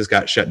that Texas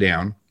got shut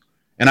down.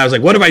 And I was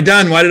like, what have I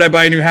done? Why did I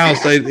buy a new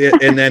house?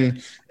 And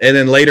then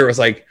later it was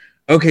like,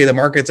 okay, the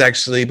market's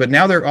actually, but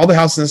now all the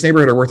houses in this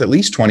neighborhood are worth at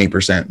least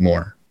 20%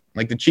 more.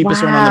 Like, the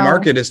cheapest one on the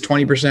market is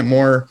 20%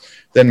 more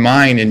than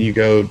mine. And you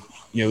go,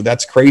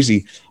 that's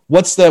crazy.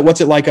 What's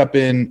it like up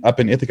in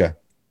Ithaca?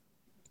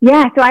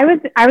 Yeah. So I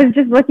was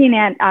just looking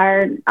at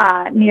our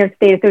New York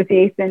State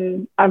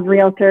Association of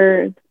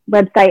Realtors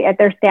website at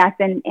their stats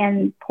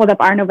and pulled up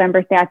our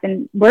November stats.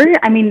 And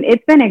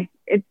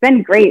it's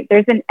been great.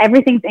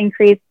 Everything's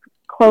increased.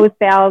 Closed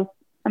sales.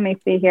 Let me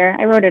see here.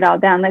 I wrote it all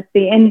down. Let's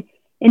see.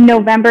 In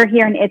November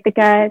here in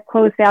Ithaca,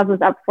 closed sales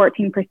was up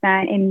 14%.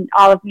 In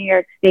all of New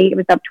York State, it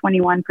was up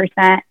 21%.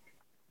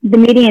 The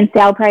median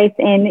sale price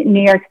in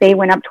New York State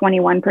went up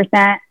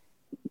 21%.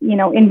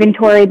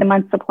 Inventory, the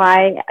month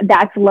supply,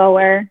 that's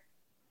lower.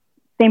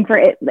 Same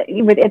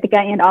with Ithaca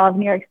and all of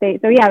New York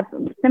State. So yeah,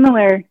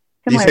 similar.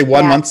 Did you say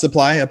 1 month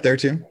supply up there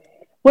too?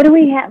 What do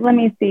we have? Let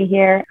me see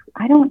here.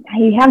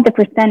 You have the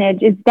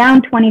percentage. It's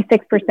down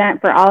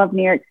 26% for all of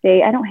New York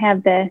State. I don't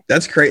have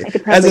That's crazy.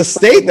 As a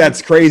state,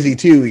 that's crazy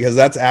too, because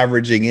that's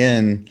averaging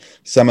in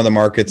some of the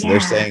markets. They're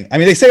saying, I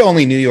mean, they say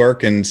only New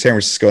York and San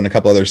Francisco and a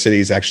couple other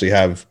cities actually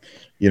have,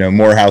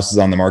 more houses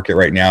on the market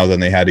right now than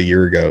they had a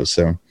year ago.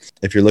 So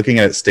if you're looking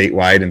at it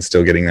statewide and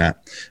still getting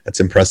that's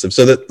impressive.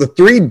 So the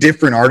three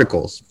different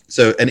articles.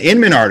 So an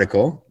Inman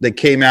article that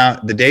came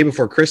out the day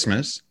before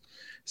Christmas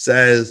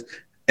says,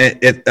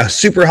 a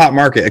super hot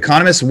market.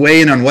 Economists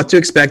weigh in on what to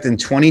expect in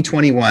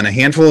 2021. A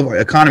handful of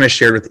economists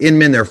shared with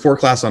Inman their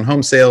forecast on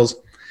home sales.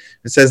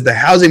 It says the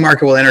housing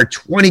market will enter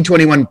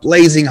 2021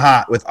 blazing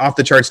hot with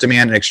off-the-charts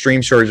demand and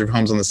extreme shortage of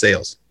homes on the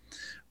sales.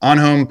 On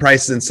home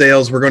prices and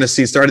sales, we're going to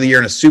see start of the year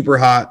in a super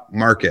hot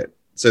market.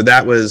 So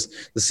that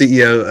was the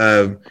CEO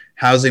of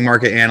housing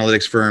market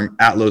analytics firm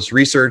Atlas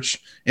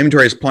Research.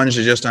 Inventory has plunged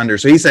to just under.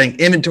 So he's saying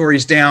inventory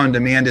is down,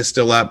 demand is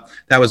still up.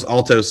 That was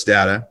Altos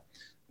data.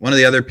 One of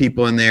the other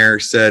people in there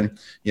said,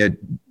 it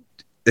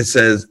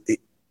says,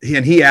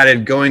 and he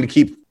added, going to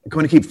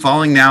keep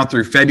falling now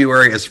through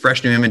February as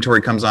fresh new inventory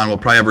comes on. We'll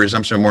probably have a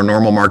resumption of more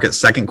normal market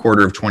second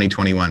quarter of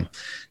 2021.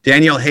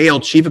 Danielle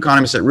Hale, chief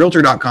economist at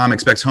Realtor.com,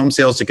 expects home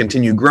sales to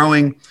continue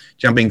growing,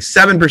 jumping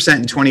 7%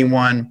 in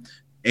 21,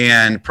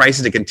 and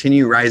prices to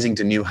continue rising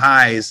to new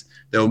highs,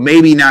 though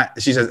maybe not,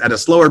 she says, at a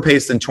slower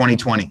pace than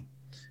 2020.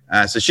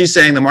 So she's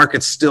saying the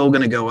market's still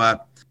going to go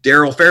up.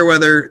 Daryl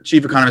Fairweather,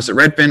 chief economist at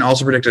Redfin,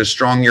 also predicted a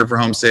strong year for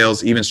home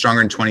sales, even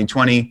stronger in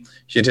 2020.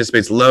 She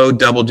anticipates low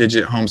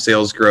double-digit home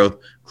sales growth,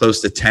 close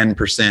to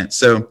 10%.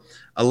 So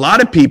a lot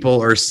of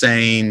people are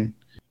saying,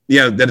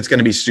 that it's going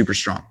to be super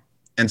strong.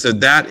 And so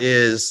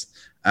that's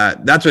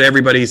what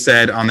everybody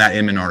said on that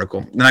Inman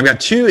article. Then I've got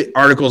two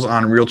articles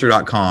on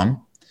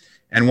Realtor.com,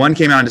 and one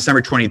came out on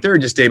December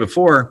 23rd, just day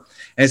before,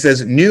 and it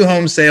says new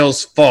home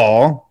sales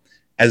fall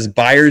as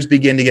buyers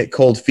begin to get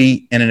cold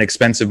feet in an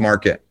expensive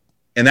market.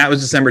 And that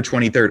was December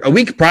 23rd. A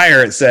week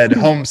prior, it said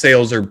new home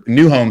sales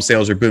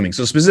are booming.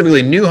 So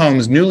specifically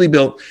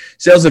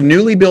sales of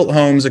newly built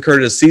homes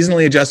occurred at a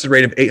seasonally adjusted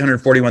rate of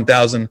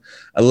 841,000,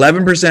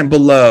 11%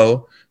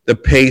 below the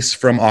pace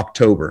from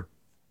October.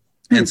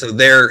 And so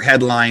their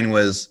headline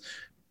was,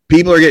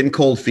 people are getting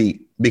cold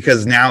feet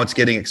because now it's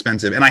getting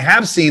expensive. And I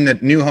have seen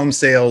that new home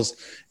sales,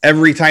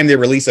 every time they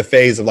release a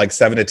phase of like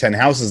 7 to 10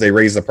 houses, they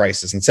raise the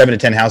prices, and 7 to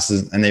 10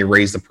 houses, and they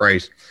raise the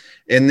price.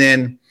 And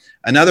then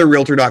another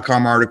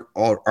Realtor.com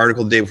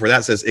article the day before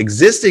that says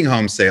existing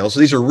home sales,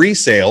 so these are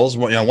resales,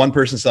 one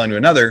person selling to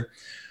another,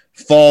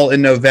 fall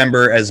in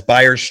November as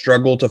buyers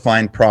struggle to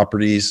find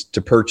properties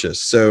to purchase.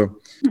 So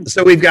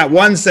we've got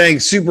one saying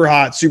super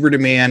hot, super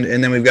demand,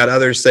 and then we've got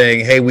others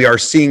saying, hey, we are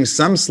seeing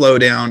some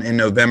slowdown in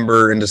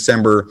November and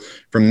December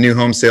from the new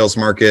home sales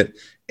market,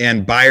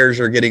 and buyers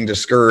are getting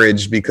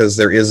discouraged because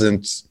there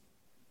isn't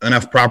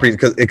enough property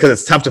because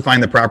it's tough to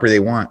find the property they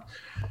want.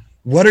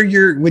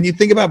 When you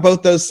think about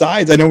both those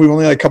sides, I know we've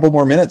only got a couple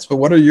more minutes, but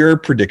what are your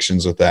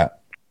predictions with that?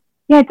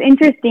 Yeah, it's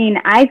interesting.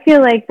 I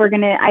feel like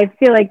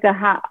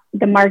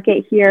the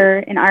market here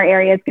in our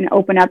area is going to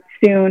open up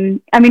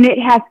soon. I mean, it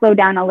has slowed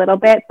down a little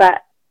bit,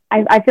 but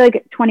I feel like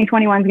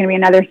 2021 is going to be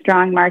another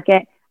strong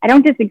market. I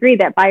don't disagree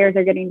that buyers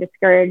are getting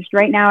discouraged.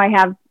 Right now,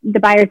 the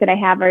buyers that I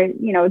have are,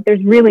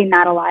 there's really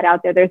not a lot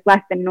out there. There's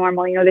less than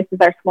normal. This is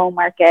our slow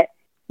market.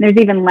 There's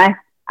even less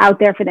out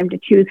there for them to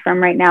choose from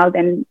right now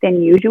than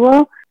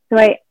usual. So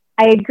I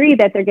agree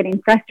that they're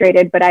getting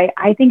frustrated, but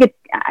I think it's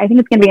going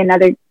to be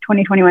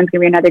 2021 is going to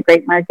be another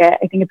great market.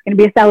 I think it's going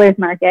to be a seller's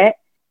market.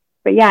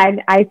 But yeah,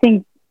 I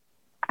think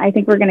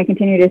we're going to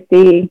continue to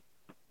see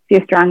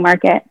a strong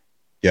market.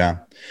 Yeah.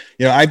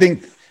 I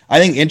think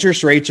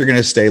interest rates are going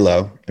to stay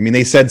low. I mean,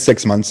 they said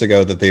 6 months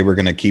ago that they were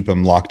going to keep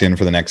them locked in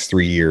for the next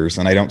 3 years.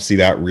 And I don't see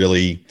that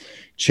really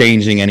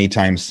changing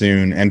anytime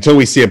soon until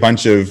we see a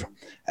bunch of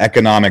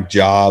economic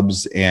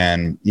jobs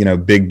and,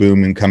 big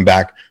boom and come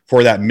back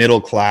for that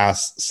middle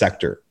class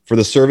sector, for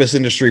the service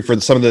industry, for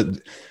some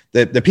of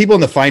the people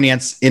in the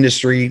finance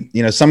industry.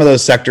 Some of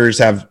those sectors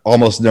have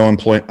almost no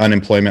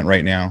unemployment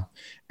right now.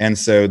 And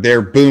so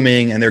they're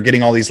booming and they're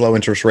getting all these low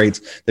interest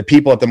rates. The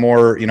people at the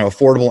more,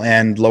 affordable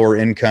end, lower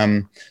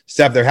income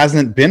stuff, there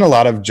hasn't been a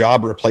lot of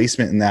job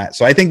replacement in that.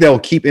 So I think they'll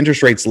keep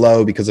interest rates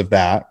low because of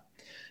that.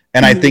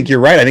 And I think you're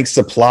right. I think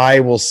supply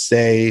will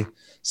stay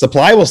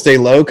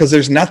low because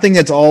there's nothing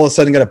that's all of a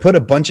sudden going to put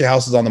a bunch of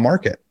houses on the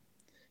market.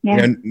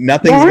 Yeah.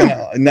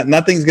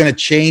 Nothing's going to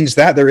change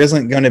that. There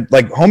isn't going to,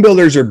 like, home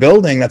builders are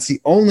building. That's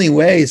the only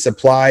way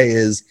supply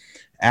is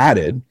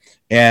added.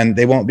 And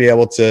they won't be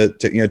able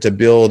to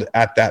build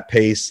at that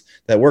pace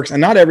that works.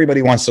 And not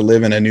everybody wants to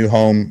live in a new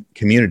home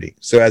community.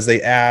 So as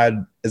they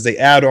add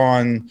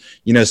on,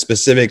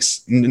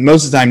 specifics,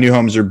 most of the time new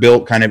homes are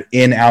built kind of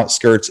in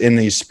outskirts in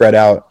these spread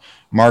out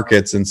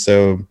markets. And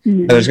so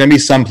there's going to be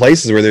some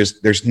places where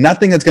there's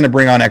nothing that's going to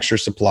bring on extra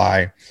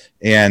supply.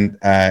 And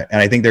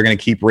I think they're going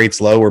to keep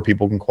rates low where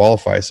people can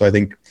qualify. So I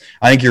think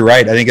you're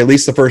right. I think at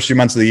least the first few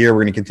months of the year,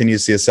 we're going to continue to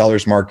see a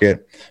seller's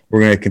market.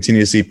 We're going to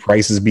continue to see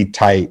prices be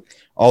tight.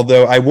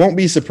 Although I won't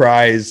be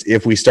surprised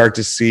if we start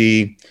to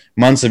see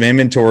months of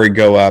inventory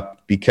go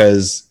up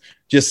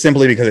just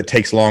simply because it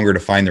takes longer to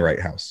find the right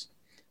house.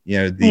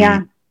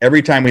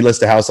 Every time we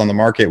list a house on the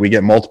market, we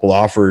get multiple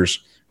offers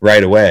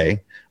right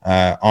away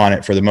on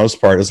it for the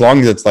most part, as long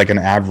as it's like an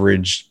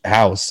average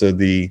house. So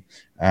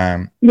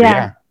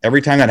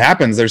every time that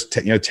happens, there's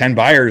 10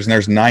 buyers and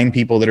there's 9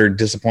 people that are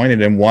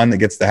disappointed in one that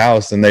gets the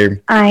house, and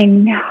I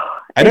know.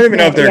 I don't even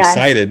know if they're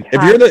excited.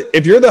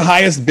 If you're the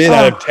highest bid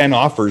out of 10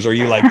 offers, are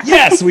you like,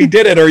 yes, we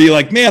did it? Or are you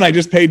like, man, I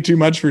just paid too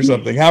much for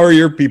something? How are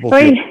your people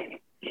feeling?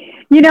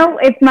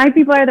 If my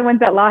people are the ones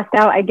that lost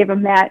out, I give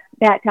them that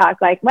talk,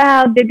 like,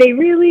 wow, did they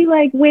really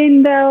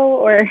win though?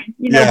 Or,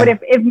 but if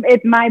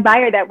it's my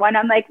buyer that won,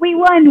 I'm like, we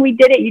won, we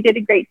did it. You did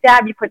a great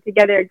job. You put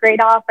together a great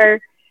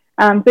offer.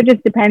 So it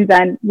just depends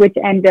on which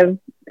end of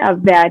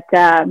that,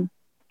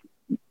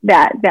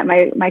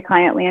 that my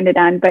client landed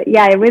on. But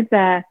yeah, it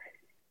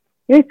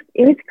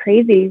was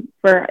crazy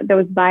for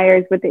those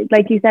buyers with,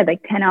 like you said,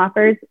 10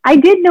 offers. I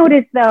did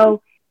notice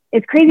though,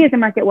 as crazy as the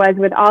market was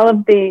with all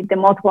of the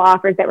multiple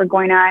offers that were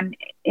going on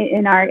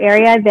in our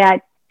area,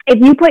 that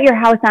if you put your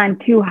house on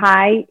too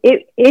high,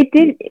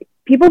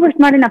 people were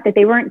smart enough that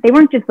they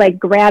weren't just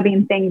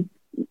grabbing things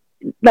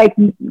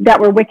that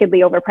were wickedly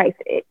overpriced.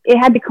 It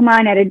had to come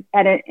on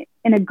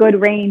in a good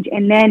range,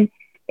 and then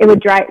it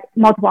would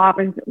multiple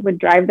offers would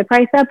drive the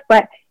price up.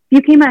 But if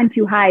you came on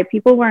too high,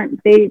 people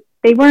weren't going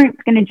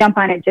to jump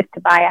on it just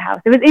to buy a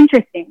house. It was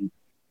interesting.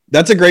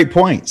 That's a great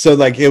point. So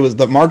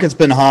the market's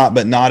been hot,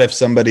 but not if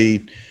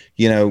somebody,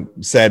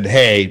 said,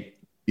 hey,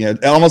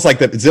 almost like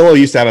that Zillow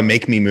used to have a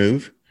make me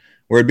move,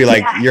 where it'd be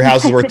like, your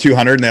house is worth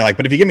 200. And they're like,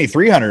 but if you give me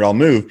 300, I'll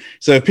move.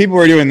 So if people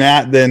were doing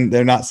that, then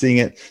they're not seeing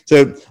it.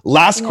 So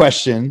last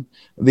question,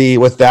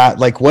 with that,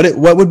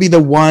 what would be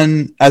the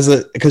one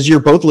because you're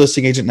both a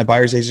listing agent and a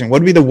buyer's agent,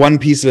 what would be the one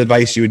piece of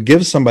advice you would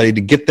give somebody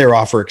to get their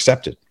offer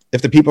accepted?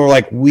 If the people are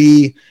like,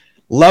 we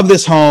love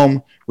this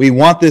home, we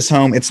want this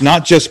home, it's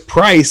not just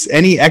price,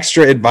 any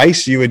extra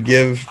advice you would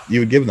give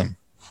them?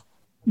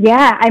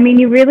 Yeah. I mean,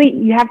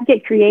 you have to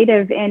get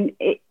creative, and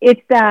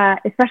it's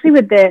especially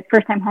with the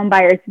first time home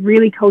buyers,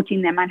 really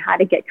coaching them on how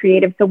to get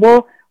creative. So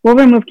we'll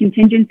remove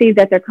contingencies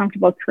that they're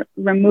comfortable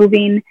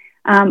removing.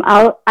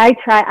 I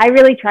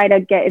really try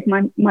to get as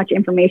much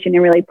information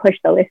and really push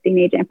the listing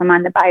agent from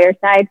on the buyer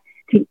side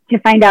to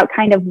find out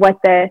kind of what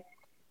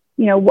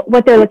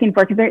what they're looking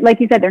for. Cause like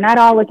you said, they're not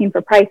all looking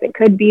for price. It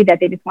could be that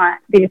they just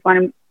want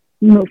to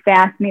move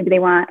fast. Maybe they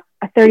want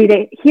a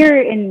 30-day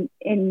here in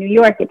New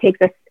York. It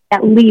takes us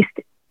at least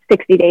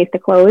 60 days to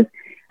close.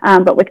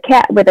 But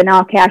with an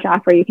all cash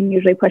offer, you can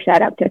usually push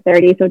that up to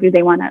 30. So do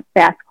they want a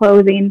fast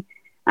closing?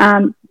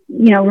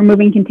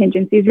 Removing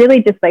contingencies,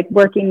 really just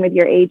working with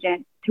your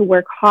agent to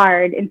work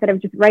hard instead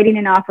of just writing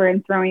an offer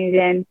and throwing it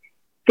in,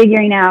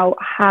 figuring out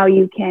how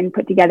you can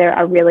put together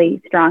a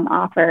really strong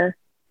offer,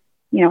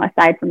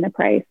 aside from the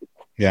price.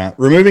 Yeah.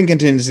 Removing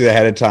contingencies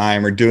ahead of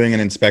time, or doing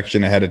an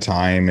inspection ahead of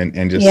time,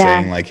 and just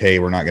saying hey,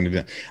 we're not going to do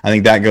it. I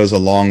think that goes a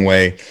long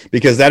way,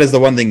 because that is the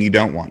one thing you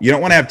don't want. You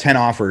don't want to have 10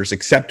 offers,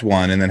 accept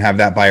one, and then have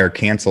that buyer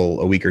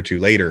cancel a week or two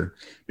later,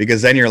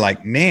 because then you're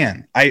like,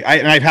 man,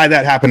 I've had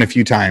that happen a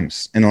few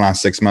times in the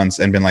last 6 months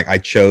and been like, I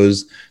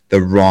chose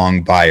the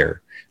wrong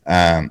buyer.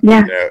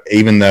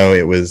 Even though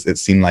it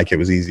seemed like it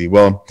was easy.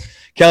 Well,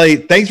 Kelly,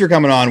 thanks for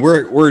coming on.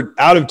 We're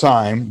out of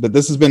time, but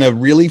this has been a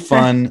really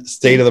fun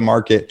state of the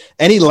market.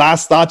 Any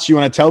last thoughts you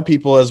want to tell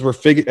people as we're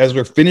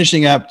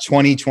finishing up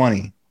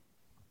 2020?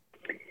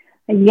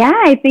 Yeah,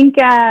 I think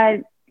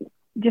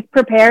just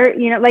prepare.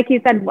 Like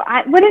you said,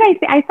 what did I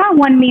say? I saw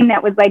one meme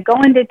that was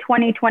go into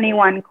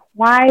 2021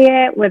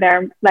 quiet with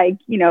our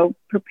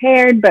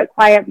prepared but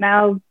quiet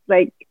mouths.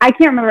 I can't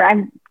remember.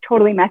 I'm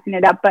totally messing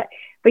it up, but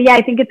yeah,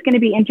 I think it's going to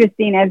be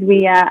interesting as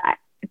we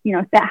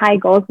set high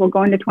goals. We'll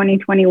go into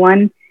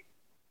 2021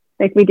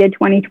 like we did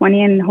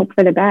 2020 and hope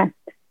for the best.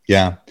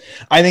 Yeah.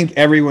 I think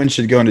everyone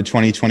should go into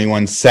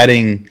 2021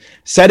 setting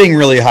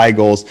really high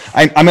goals.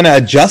 I'm going to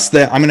adjust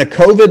them. I'm going to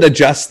COVID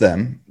adjust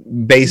them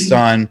based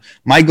on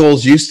my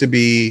goals used to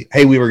be,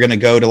 hey, we were going to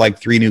go to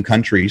 3 new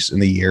countries in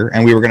the year,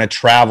 and we were going to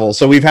travel.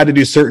 So we've had to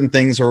do certain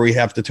things where we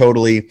have to so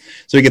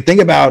we could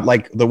think about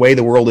the way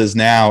the world is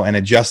now and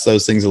adjust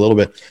those things a little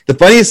bit. The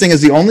funniest thing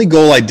is the only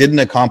goal I didn't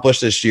accomplish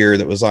this year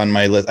that was on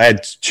my list. I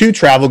had 2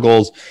 travel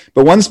goals,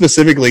 but one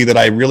specifically that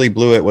I really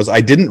blew it was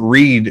I didn't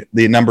read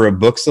the number of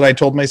books that I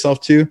told myself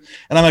to.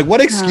 And I'm like,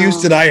 what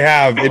excuse did I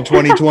have in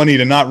 2020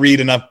 to not read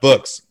enough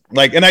books?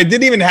 And I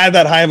didn't even have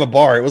that high of a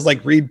bar. It was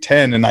read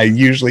 10, and I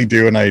usually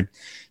do. And I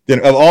did,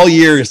 of all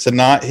years, to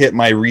not hit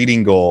my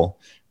reading goal,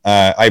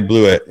 I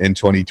blew it in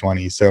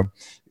 2020. So,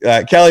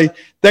 Kelly,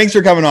 thanks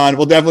for coming on.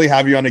 We'll definitely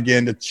have you on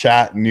again to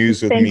chat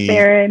news with me.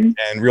 Aaron.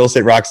 And Real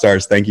Estate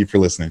Rockstars, thank you for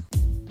listening.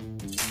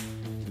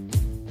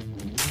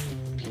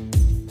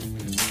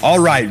 All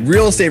right,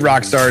 Real Estate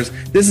Rockstars,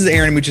 this is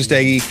Aaron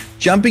Amuchastegui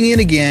jumping in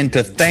again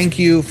to thank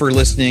you for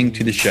listening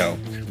to the show.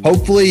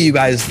 Hopefully you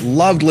guys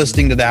loved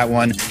listening to that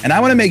one. And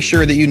I want to make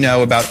sure that you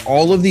know about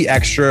all of the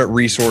extra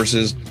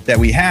resources that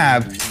we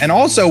have. And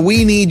also,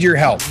 we need your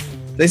help.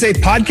 They say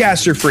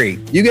podcasts are free.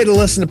 You get to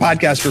listen to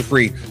podcasts for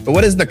free. But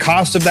what is the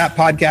cost of that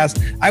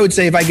podcast? I would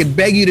say if I could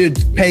beg you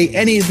to pay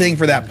anything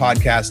for that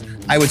podcast,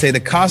 I would say the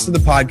cost of the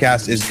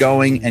podcast is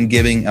going and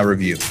giving a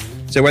review.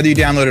 So whether you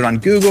download it on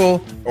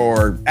Google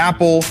or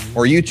Apple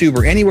or YouTube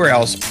or anywhere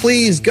else,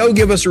 please go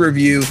give us a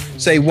review.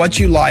 Say what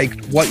you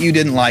liked, what you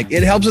didn't like.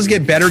 It helps us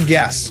get better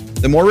guests.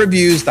 The more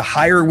reviews, the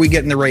higher we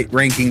get in the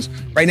rankings.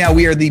 Right now,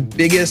 we are the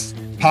biggest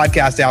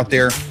podcast out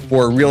there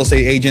for real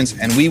estate agents,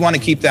 and we want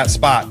to keep that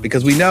spot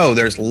because we know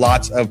there's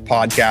lots of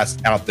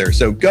podcasts out there.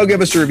 So go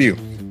give us a review.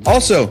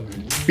 Also,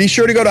 be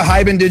sure to go to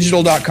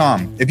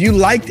hibandigital.com. If you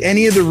liked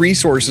any of the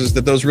resources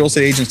that those real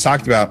estate agents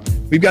talked about,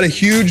 we've got a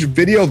huge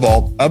video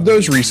vault of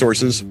those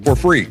resources for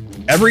free.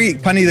 Every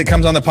penny that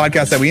comes on the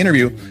podcast that we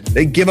interview,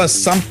 they give us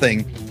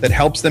something that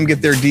helps them get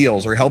their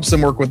deals or helps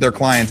them work with their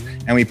clients,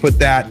 and we put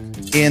that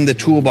in the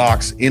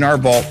toolbox in our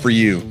vault for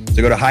you.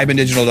 So go to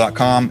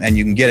hibandigital.com and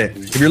you can get it.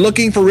 If you're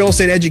looking for real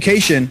estate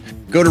education,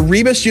 go to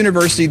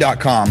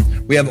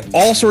rebusuniversity.com. We have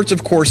all sorts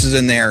of courses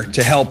in there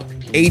to help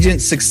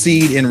agents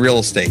succeed in real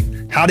estate.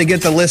 How to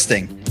get the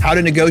listing, how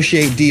to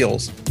negotiate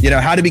deals,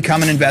 how to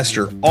become an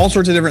investor, all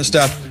sorts of different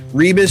stuff,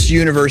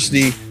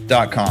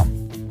 rebusuniversity.com.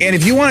 And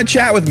if you want to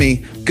chat with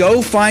me,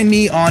 go find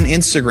me on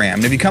Instagram.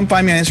 And if you come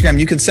find me on Instagram,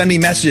 you can send me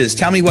messages.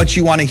 Tell me what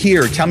you want to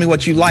hear. Tell me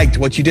what you liked,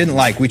 what you didn't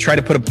like. We try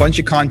to put a bunch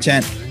of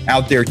content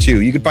out there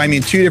too. You can find me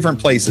in 2 different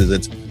places.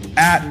 It's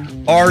at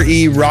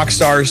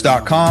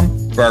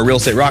rerockstars.com for our Real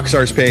Estate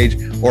Rockstars page,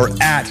 or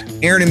at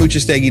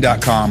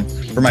aaronamuchastegui.com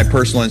for my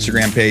personal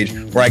Instagram page,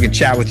 where I can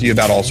chat with you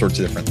about all sorts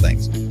of different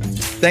things.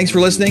 Thanks for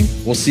listening.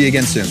 We'll see you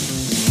again soon.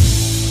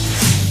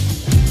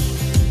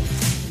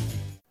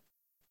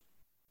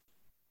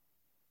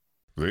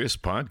 This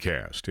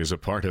podcast is a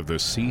part of the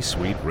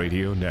C-Suite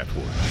Radio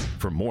Network.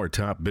 For more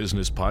top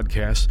business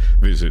podcasts,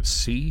 visit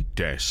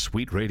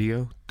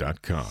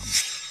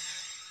c-suiteradio.com.